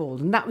glitter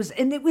ball,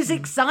 and it was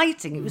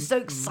exciting. It was so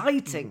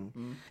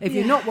exciting. If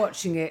you're not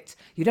watching it,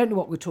 you don't know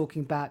what we're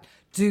talking about.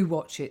 Do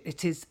watch it.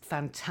 It is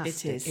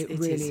fantastic. It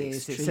really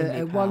is. It's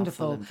a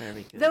wonderful. And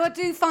very good. Though I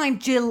do find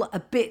Jill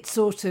a bit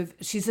sort of...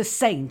 She's a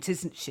saint,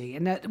 isn't she?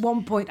 And at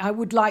one point, I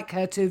would like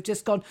her to have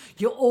just gone,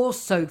 "You're all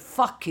so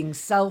fucking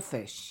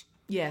selfish."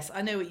 Yes,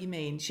 I know what you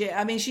mean.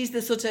 She's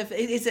the sort of...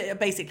 It is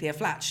basically a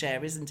flat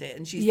share, isn't it?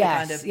 And she's the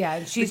kind of... Yeah,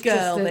 and she's the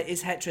girl that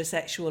is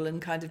heterosexual and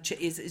kind of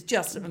is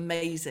just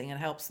amazing and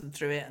helps them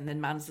through it, and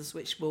then mans the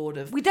switchboard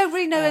of... We don't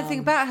really know anything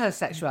about her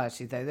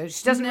sexuality, though.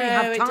 She doesn't really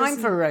have time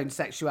for her own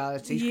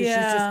sexuality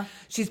because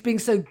she's being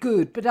so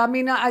good. But I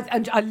mean,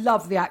 I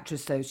love the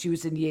actress, though. She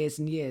was in Years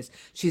and Years.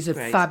 She's a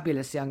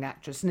fabulous young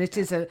actress, and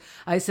it's a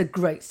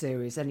great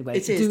series anyway.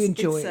 It is. Do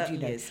enjoy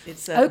it. It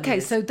certainly okay,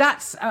 is. So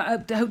that's...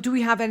 do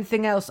we have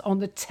anything else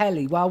on the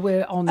telly while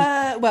we're on...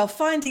 Well,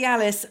 Finding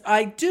Alice,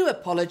 I do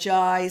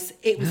apologise.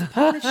 It was a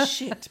pile of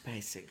shit,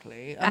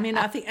 basically. I mean,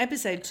 I think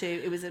episode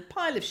 2, it was a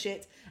pile of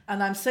shit,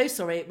 and I'm so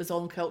sorry it was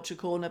on Culture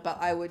Corner, but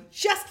I would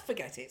just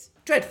forget it.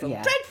 Dreadful.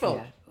 Yeah.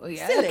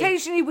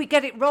 Occasionally we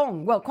get it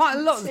wrong. Well, quite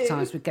a lot of the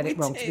times we get it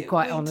wrong, to be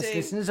quite honest,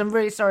 listeners. I'm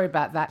really sorry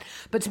about that.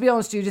 But to be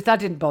honest, Judith, I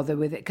didn't bother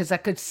with it because I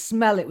could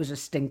smell it was a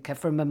stinker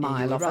from a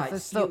mile off. Right. I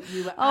thought,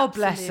 you were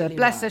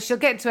bless her. She'll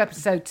get to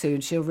episode 2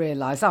 and she'll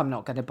realise I'm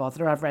not going to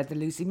bother. I've read the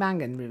Lucy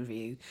Mangan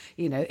review.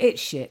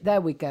 It's shit. There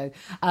we go.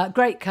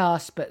 Great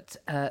cast, but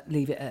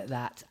leave it at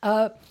that.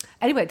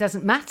 Anyway, it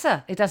doesn't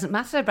matter. It doesn't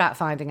matter about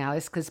Finding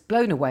Alice because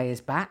Blown Away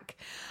is back.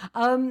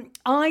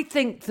 I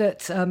think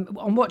that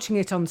on watching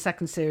it on the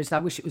second series, I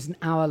wish it was an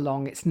hour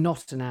long. It's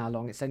not an hour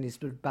long. It's only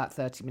about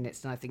 30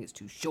 minutes, and I think it's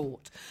too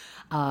short.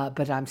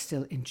 But I'm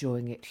still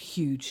enjoying it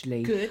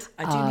hugely. Good.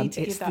 I do need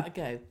to give that a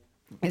go.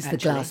 It's the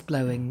glass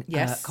blowing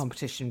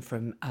competition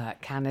from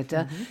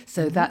Canada.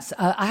 So that's...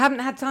 I haven't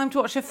had time to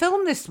watch a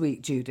film this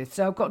week, Judith,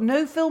 so I've got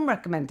no film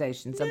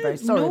recommendations. I'm very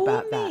sorry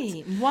about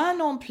that. Moi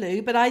non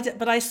plus, but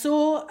I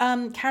saw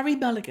Carrie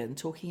Mulligan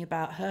talking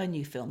about her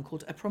new film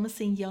called A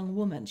Promising Young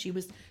Woman. She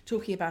was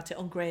talking about it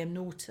on Graham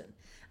Norton.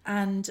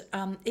 And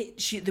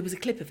there was a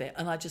clip of it,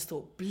 and I just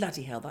thought,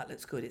 bloody hell, that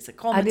looks good. It's a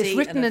comedy. And it's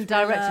written and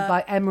directed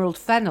by Emerald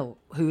Fennell,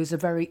 who is a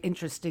very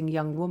interesting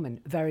young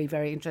woman. Very,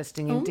 very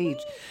interesting indeed.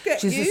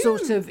 She's a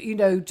sort of,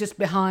 just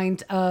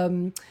behind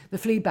the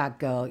Fleabag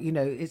girl.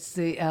 It's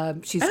the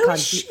she's kind of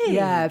she?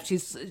 Yeah,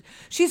 she's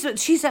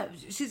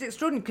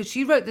extraordinary because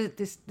she wrote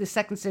the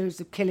second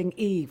series of Killing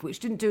Eve, which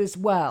didn't do as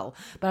well,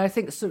 but I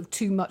think sort of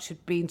too much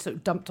had been sort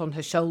of dumped on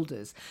her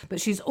shoulders.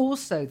 But she's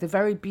also the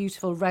very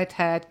beautiful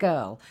red-haired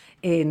girl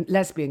in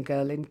Lesbian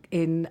Girl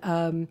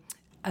when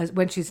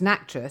she's an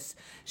actress.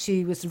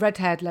 She was a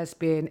red-haired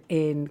lesbian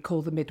in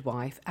Call the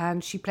Midwife,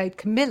 and she played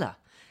Camilla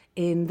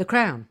in The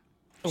Crown.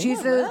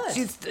 She's a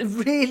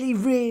really,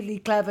 really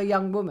clever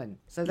young woman.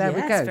 So there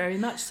we go. Yes, very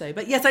much so.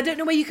 But yes, I don't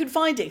know where you can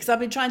find it because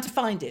I've been trying to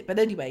find it. But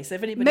anyway, so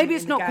if anybody maybe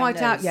it's not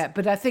quite out yet,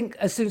 but I think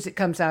as soon as it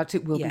comes out,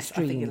 it will be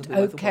streamed.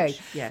 Okay.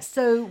 Yes.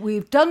 So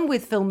we've done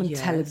with film and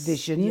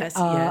television. Yes.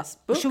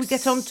 Shall we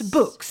get on to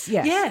books?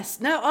 Yes. Yes.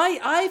 Now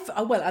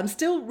I'm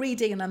still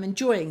reading and I'm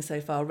enjoying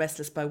so far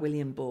Restless by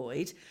William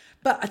Boyd.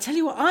 But I tell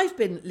you what I've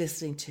been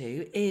listening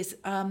to is,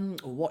 or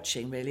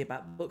watching really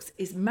about books,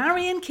 is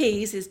Marion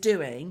Keyes is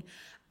doing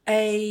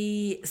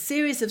a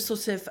series of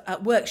sort of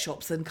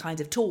workshops and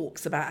kind of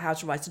talks about how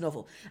to write a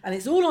novel. And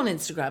it's all on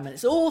Instagram and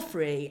it's all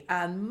free.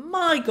 And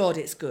my God,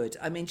 it's good.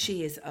 I mean,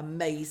 she is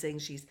amazing.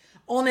 She's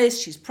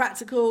honest, she's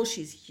practical,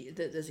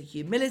 there's a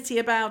humility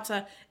about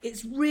her.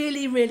 It's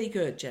really, really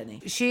good,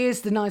 Jenny. She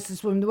is the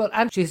nicest woman in the world,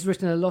 and she has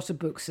written a lot of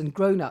books, and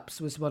Grown Ups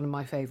was one of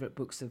my favourite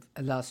books of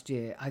last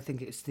year. I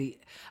think it's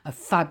a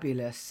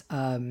fabulous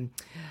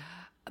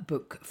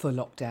book for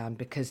lockdown,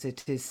 because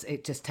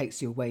it just takes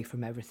you away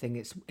from everything.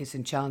 It's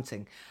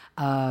enchanting.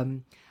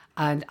 And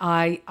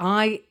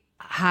I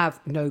have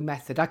no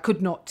method. I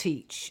could not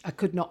teach. I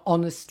could not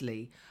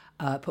honestly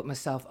put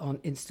myself on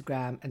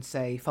Instagram and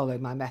say, follow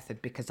my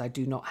method, because I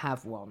do not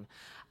have one.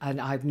 And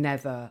I've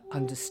never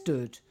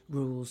understood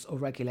rules or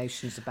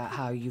regulations about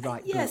how you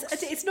write books.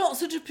 Yes, it's not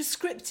sort of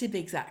prescriptive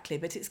exactly,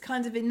 but it's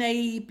kind of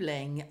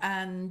enabling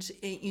and,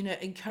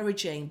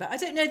 encouraging. But I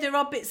don't know, there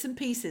are bits and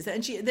pieces,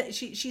 and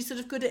she's sort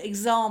of good at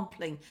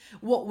exampling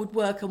what would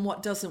work and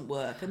what doesn't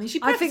work. I mean, she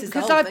prefaces I think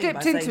because the whole I've thing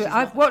dipped by into saying it.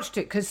 I've watched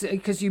it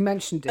because you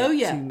mentioned it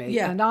to me,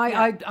 and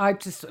I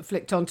just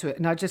flicked onto it,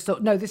 and I just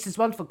thought, no, this is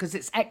wonderful, because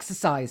it's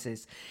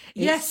exercises.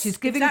 Yes, she's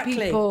giving exactly.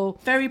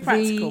 people very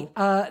practical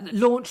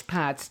launch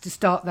pads to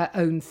start their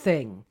own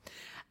thing.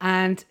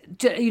 And,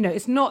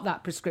 it's not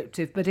that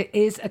prescriptive, but it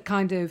is a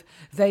kind of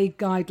vague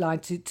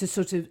guideline to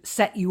sort of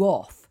set you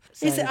off.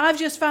 So. I've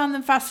just found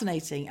them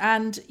fascinating.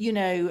 And,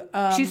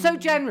 she's so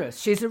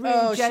generous. She's a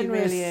really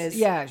generous. She really is.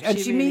 Yeah, and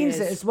she really means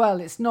is. it as well.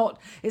 It's not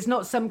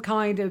some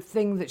kind of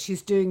thing that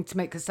she's doing to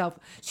make herself.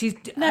 She's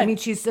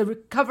a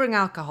recovering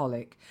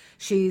alcoholic.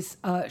 She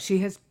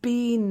has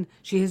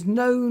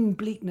known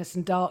bleakness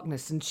and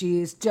darkness, and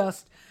she is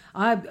just.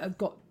 I've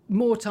got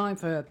more time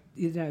for her,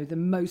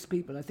 than most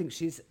people. I think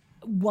she's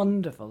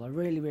wonderful. I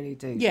really, really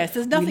do. Yes,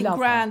 there's nothing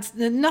grand,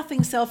 there's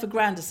nothing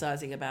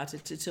self-aggrandizing about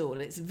it at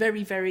all. It's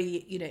very,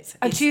 very,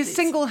 and she has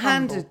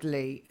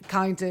single-handedly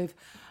kind of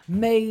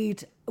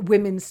made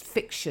women's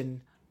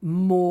fiction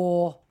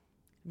more.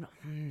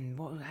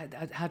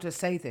 How do I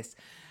say this?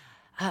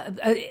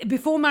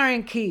 Before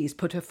Marian Keyes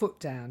put her foot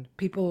down,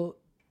 people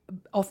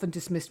often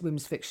dismissed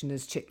women's fiction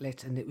as chick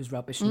lit and it was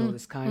rubbish and all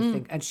this kind of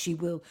thing. And she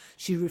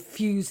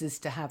refuses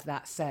to have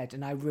that said,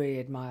 and I really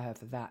admire her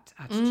for that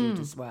attitude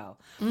as well.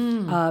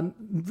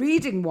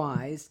 Reading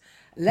wise,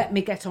 let me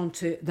get on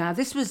to now.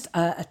 This was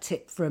a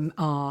tip from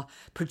our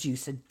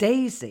producer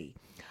Daisy.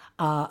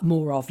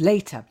 More of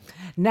later.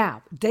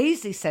 Now,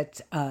 Daisy said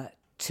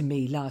to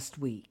me last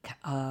week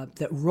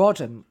that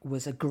Rodham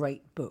was a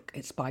great book.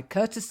 It's by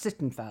Curtis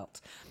Sittenfeld.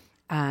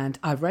 And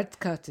I've read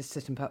Curtis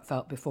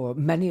Sittenfeld before.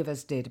 Many of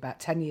us did. About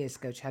 10 years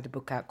ago, she had a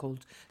book out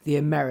called The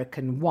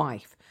American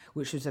Wife,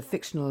 which was a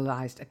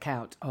fictionalized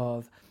account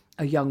of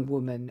a young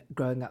woman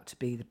growing up to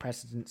be the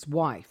president's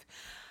wife.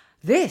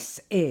 This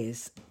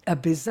is a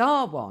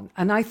bizarre one.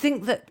 And I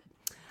think that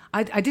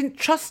I didn't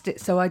trust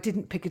it, so I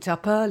didn't pick it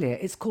up earlier.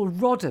 It's called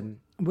Rodham,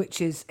 which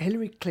is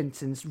Hillary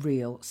Clinton's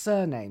real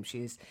surname.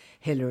 She is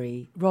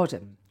Hillary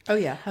Rodham. Oh,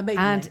 yeah, her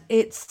maiden And name.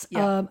 it's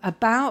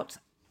about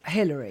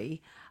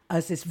Hillary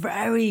as this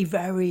very,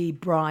 very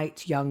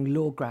bright young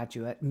law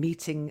graduate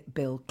meeting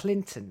Bill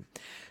Clinton.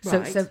 So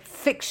Right. it's a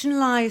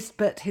fictionalized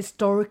but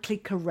historically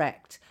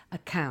correct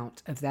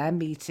account of their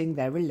meeting,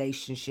 their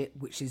relationship,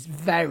 which is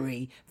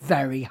very,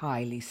 very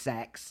highly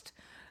sexed.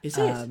 Is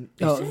it?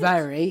 Is it?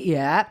 Very,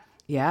 yeah.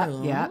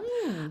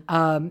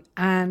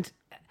 And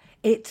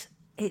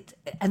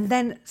and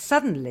then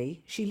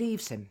suddenly she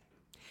leaves him.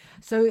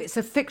 So it's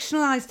a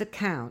fictionalized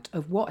account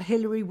of what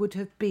Hillary would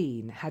have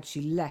been had she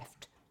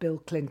left Bill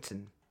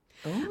Clinton.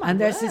 And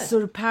there's this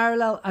sort of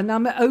parallel, and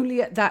I'm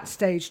only at that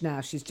stage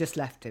now. She's just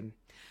left him,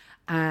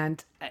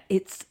 and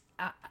it's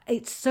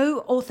so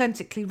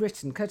authentically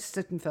written. Curtis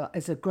Sittenfeld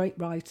is a great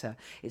writer.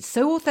 It's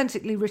so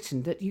authentically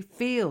written that you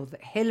feel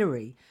that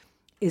Hillary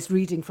is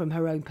reading from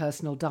her own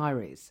personal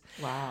diaries.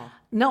 Wow.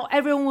 Not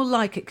everyone will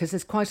like it because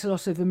there's quite a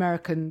lot of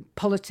American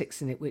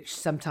politics in it, which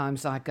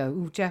sometimes I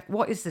go, "Oh, Jeff,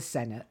 what is the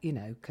Senate?"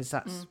 Because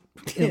that's...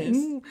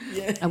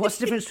 Yes. And what's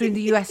the difference between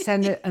the US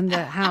Senate and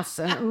the House?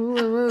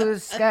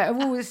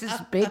 This is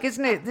big,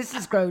 isn't it? This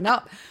has grown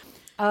up.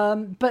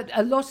 But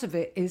a lot of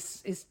it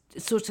is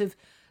sort of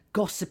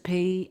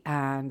gossipy,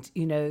 and,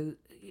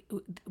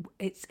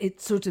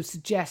 it sort of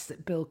suggests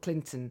that Bill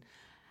Clinton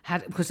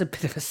was a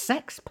bit of a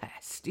sex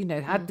pest,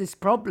 had this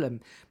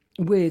problem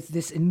with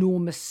this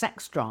enormous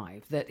sex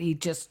drive that he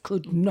just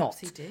could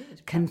not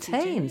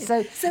contain.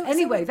 So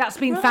anyway, that's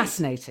been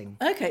fascinating.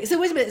 Okay, so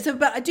wait a minute.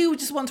 But I do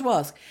just want to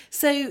ask.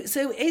 So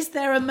is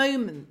there a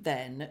moment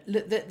then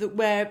that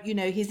where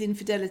his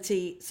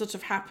infidelity sort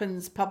of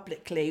happens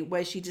publicly,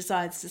 where she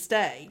decides to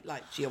stay,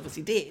 like she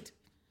obviously did?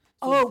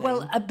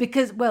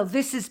 Because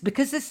this is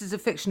a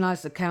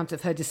fictionalized account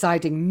of her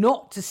deciding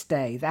not to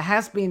stay. There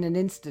has been an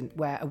incident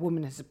where a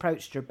woman has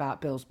approached her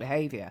about Bill's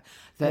behaviour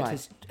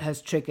that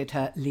has triggered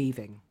her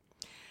leaving.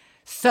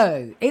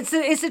 So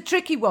it's a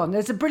tricky one.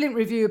 There's a brilliant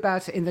review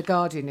about it in The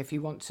Guardian if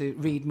you want to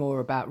read more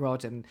about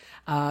Rodham.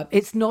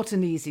 It's not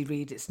an easy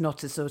read. It's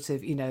not a sort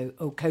of,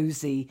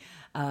 cosy.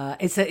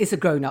 It's a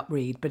grown-up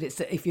read, but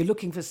if you're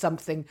looking for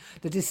something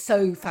that is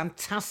so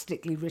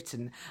fantastically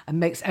written and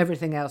makes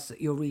everything else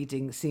that you're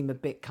reading seem a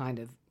bit kind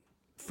of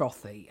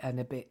frothy and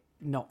a bit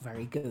not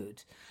very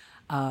good.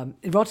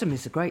 Rodham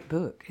is a great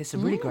book. It's a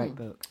really great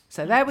book.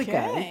 So there we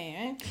go.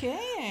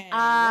 Okay.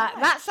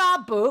 That's our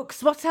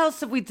books. What else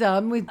have we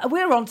done?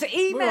 We're on to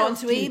emails. We're on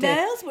to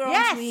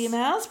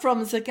emails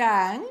from the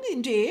gang,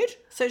 indeed.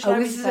 So shall I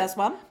read the first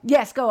one?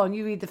 Yes, go on.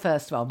 You read the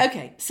first one.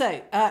 Okay,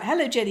 so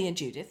hello, Jenny and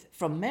Judith.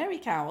 From Mary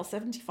Cowell,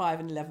 75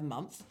 and 11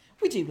 months.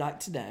 We do like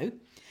to know.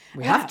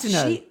 We have to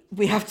know.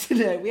 We have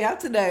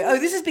to know. Oh,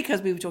 this is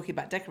because we were talking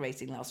about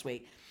decorating last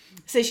week.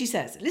 So she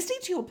says, listening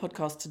to your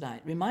podcast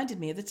tonight reminded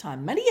me of the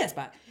time many years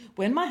back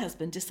when my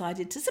husband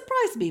decided to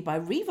surprise me by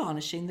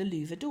revarnishing the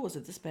louver doors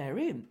of the spare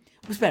room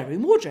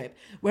wardrobe,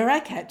 where I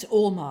kept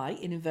all my,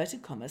 in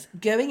inverted commas,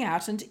 going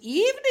out and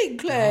evening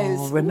clothes.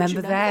 Oh,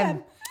 remember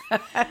them.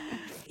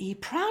 He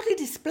proudly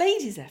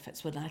displayed his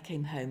efforts when I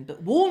came home,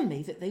 but warned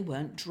me that they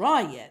weren't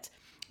dry yet.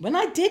 When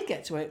I did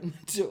get to open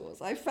the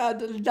doors, I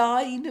found a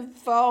line of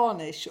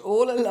varnish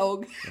all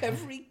along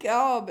every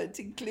garment,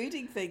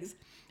 including things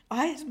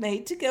I had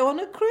made to go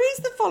on a cruise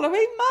the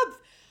following month.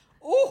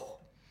 Oh,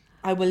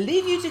 I will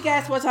leave you to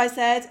guess what I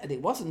said. And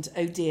it wasn't,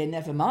 oh dear,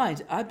 never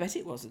mind. I bet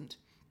it wasn't.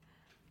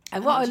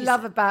 And what I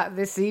love about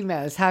this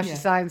email is how she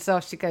signs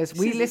off. She goes,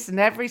 we listen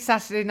every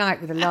Saturday night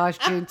with a large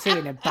June tea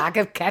and a bag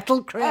of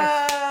kettle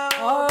crisps.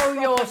 Oh,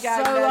 you're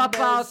so up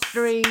our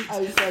street.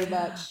 Oh, so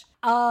much.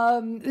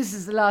 This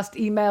is the last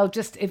email,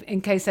 just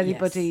in case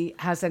anybody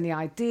has any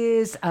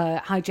ideas.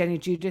 Hi, Jenny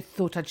and Judith.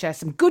 Thought I'd share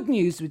some good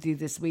news with you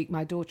this week.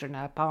 My daughter and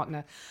her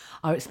partner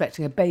are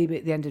expecting a baby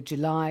at the end of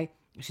July.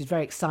 She's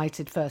very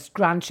excited. First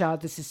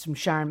grandchild. This is from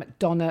Sharon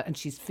McDonough, and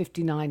she's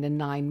 59 and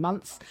 9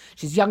 months.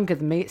 She's younger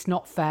than me. It's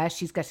not fair.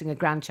 She's getting a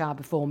grandchild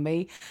before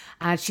me.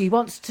 And she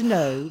wants to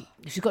know,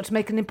 she's got to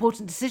make an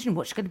important decision.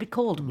 What's she going to be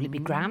called? Will it be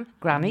Gran,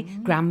 Granny,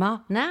 Grandma,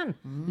 Nan?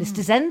 List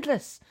is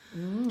endless.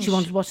 She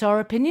wanted what our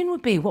opinion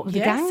would be. What would the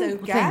gang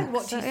think?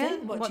 What do you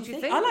think? What do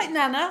you think? I like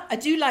Nana. I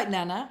do like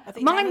Nana. I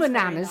think mine were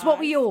Nanas. Nice. What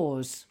were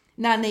yours?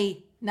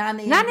 Nanny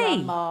and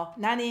Grandma.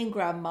 Nanny and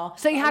Grandma.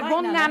 So you had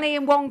one Nanny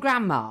and one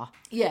Grandma?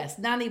 Yes,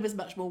 Nanny was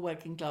much more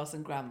working class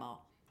than Grandma.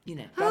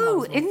 Grandma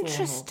oh,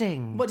 interesting.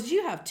 Formal. What did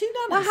you have? 2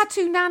 Nanas? I had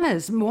 2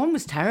 Nanas. One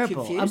was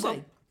terrible.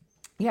 Confusing.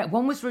 Yeah,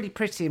 one was really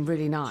pretty and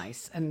really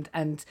nice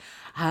and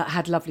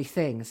had lovely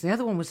things. The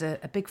other one was a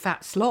big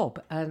fat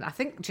slob. And I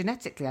think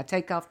genetically I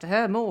take after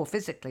her more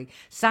physically,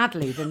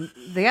 sadly, than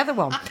the other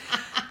one.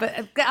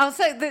 But I'll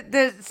say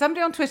that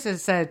somebody on Twitter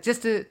said,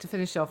 just to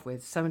finish off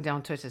with, somebody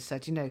on Twitter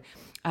said,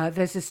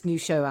 there's this new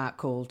show out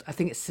called, I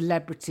think it's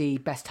Celebrity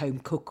Best Home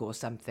Cook or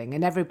something.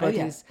 And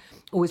everybody's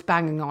always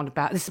banging on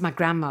about, this is my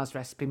grandma's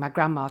recipe. My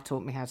grandma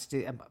taught me how to do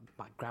it.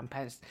 My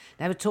grandparents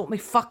never taught me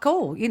fuck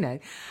all,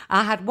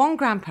 I had one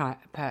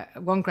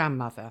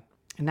grandmother,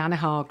 Nana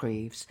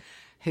Hargreaves,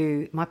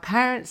 who my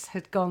parents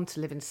had gone to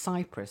live in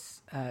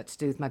Cyprus to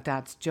do with my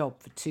dad's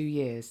job for 2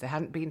 years. They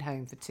hadn't been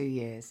home for 2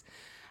 years.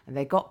 And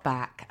they got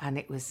back, and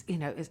it was,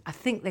 I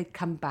think they'd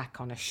come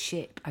back on a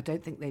ship. I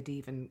don't think they'd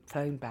even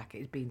flown back. It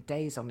had been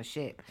days on a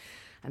ship.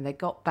 And they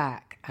got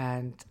back,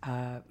 and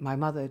my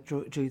mother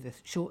drew the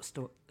short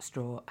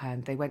straw,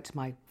 and they went to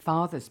my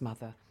father's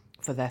mother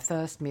for their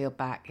first meal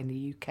back in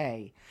the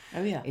UK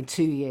in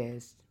 2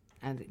 years.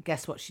 And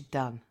guess what she'd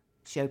done?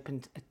 She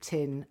opened a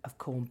tin of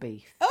corned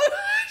beef. Oh,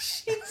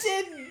 she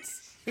didn't.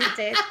 She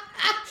did.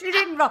 She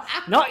didn't.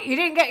 You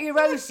didn't get your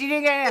roast. You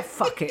didn't get.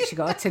 Fuck it. She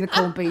got a tin of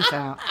corned beef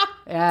out.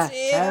 Yeah,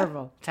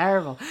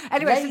 terrible.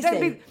 Anyway,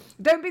 so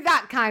don't be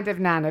that kind of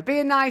Nana. Be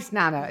a nice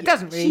Nana. It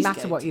doesn't really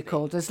matter what you're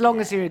called, as long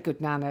as you're a good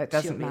Nana. It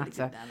doesn't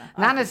matter.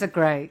 Nanas are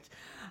great.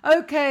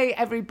 Okay,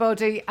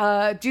 everybody.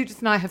 Judith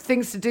and I have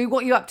things to do.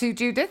 What are you up to,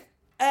 Judith?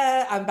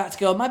 I'm about to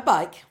go on my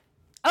bike.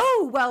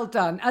 Oh, well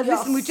done.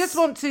 Listen, we just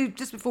want to,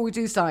 just before we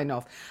do sign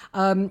off,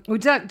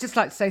 we'd just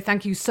like to say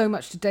thank you so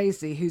much to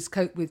Daisy, who's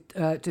coped with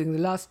doing the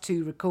last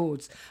 2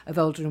 records of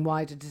Older and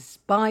Wider,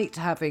 despite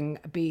having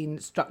been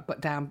struck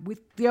down with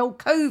the old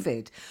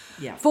COVID.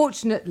 Yeah.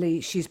 Fortunately,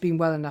 she's been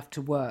well enough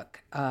to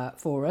work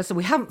for us. And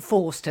we haven't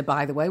forced her,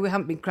 by the way. We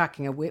haven't been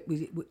cracking her whip.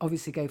 We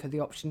obviously gave her the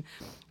option.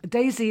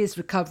 Daisy is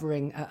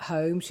recovering at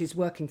home. She's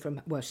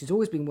she's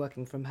always been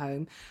working from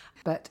home,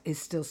 but is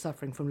still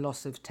suffering from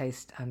loss of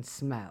taste and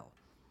smell.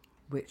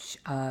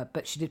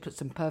 But she did put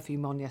some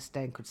perfume on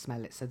yesterday and could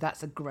smell it, so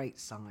that's a great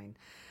sign.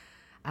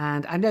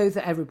 And I know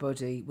that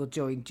everybody will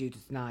join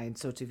Judith and I and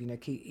sort of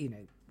keep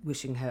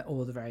wishing her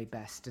all the very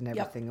best and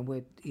everything. Yep.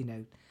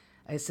 And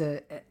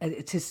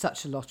it is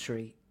such a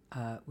lottery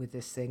with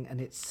this thing,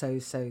 and it's so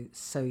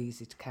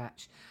easy to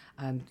catch.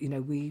 And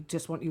we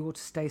just want you all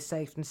to stay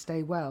safe and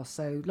stay well.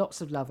 So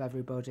lots of love,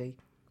 everybody.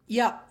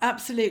 Yeah,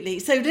 absolutely.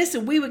 So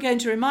listen, we were going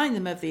to remind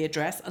them of the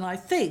address, and I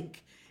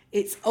think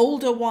it's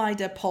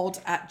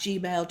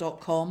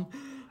olderwiderpod@gmail.com.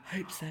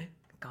 Hope so.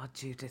 God,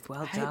 Judith,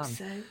 well I done. hope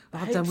so. I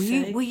Well hope done.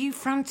 so. Were you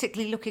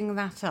frantically looking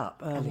that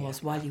up I earlier?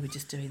 was, while you were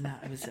just doing that.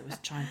 I was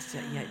trying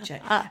to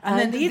check. And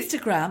then the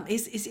Instagram,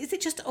 is it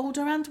just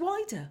older and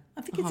wider?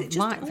 I think, is it just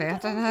Might older? be. I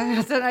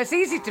don't know. It's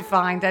easy to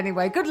find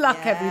anyway. Good luck,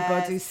 Yes.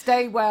 everybody.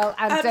 Stay well.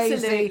 And Daisy,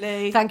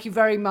 Absolutely. thank you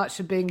very much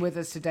for being with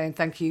us today. And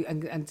thank you.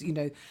 And you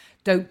know,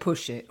 don't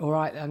push it. All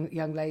right,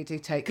 young lady.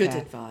 Take Good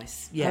care.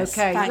 advice. Yes.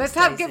 Okay, Thanks,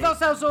 let's give Daisy.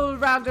 ourselves all a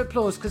round of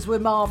applause because we're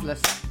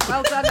marvellous.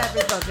 Well done,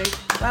 everybody.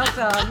 Well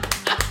done.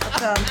 Well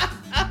done.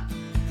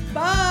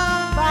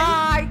 Bye.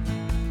 Bye.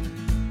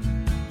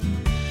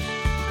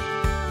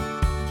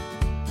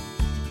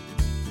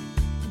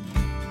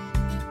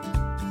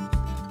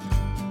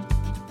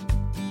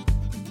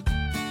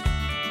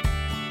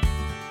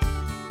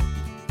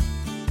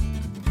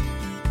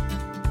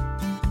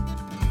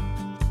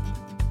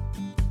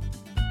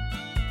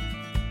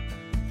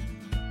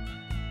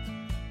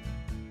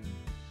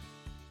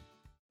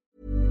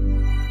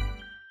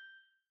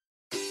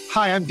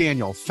 Hi, I'm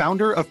Daniel,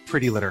 founder of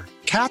Pretty Litter.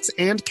 Cats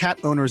and cat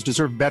owners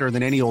deserve better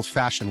than any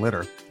old-fashioned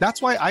litter.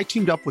 That's why I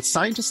teamed up with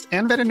scientists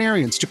and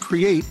veterinarians to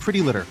create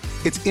Pretty Litter.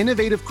 Its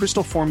innovative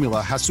crystal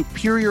formula has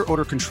superior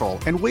odor control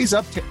and weighs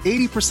up to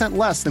 80%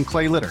 less than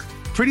clay litter.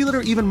 Pretty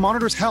Litter even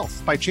monitors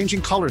health by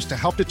changing colors to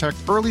help detect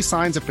early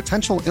signs of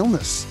potential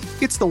illness.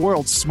 It's the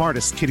world's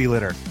smartest kitty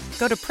litter.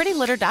 Go to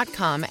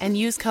prettylitter.com and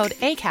use code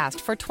ACAST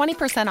for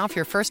 20% off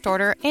your first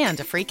order and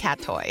a free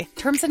cat toy.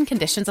 Terms and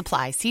conditions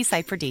apply. See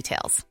site for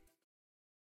details.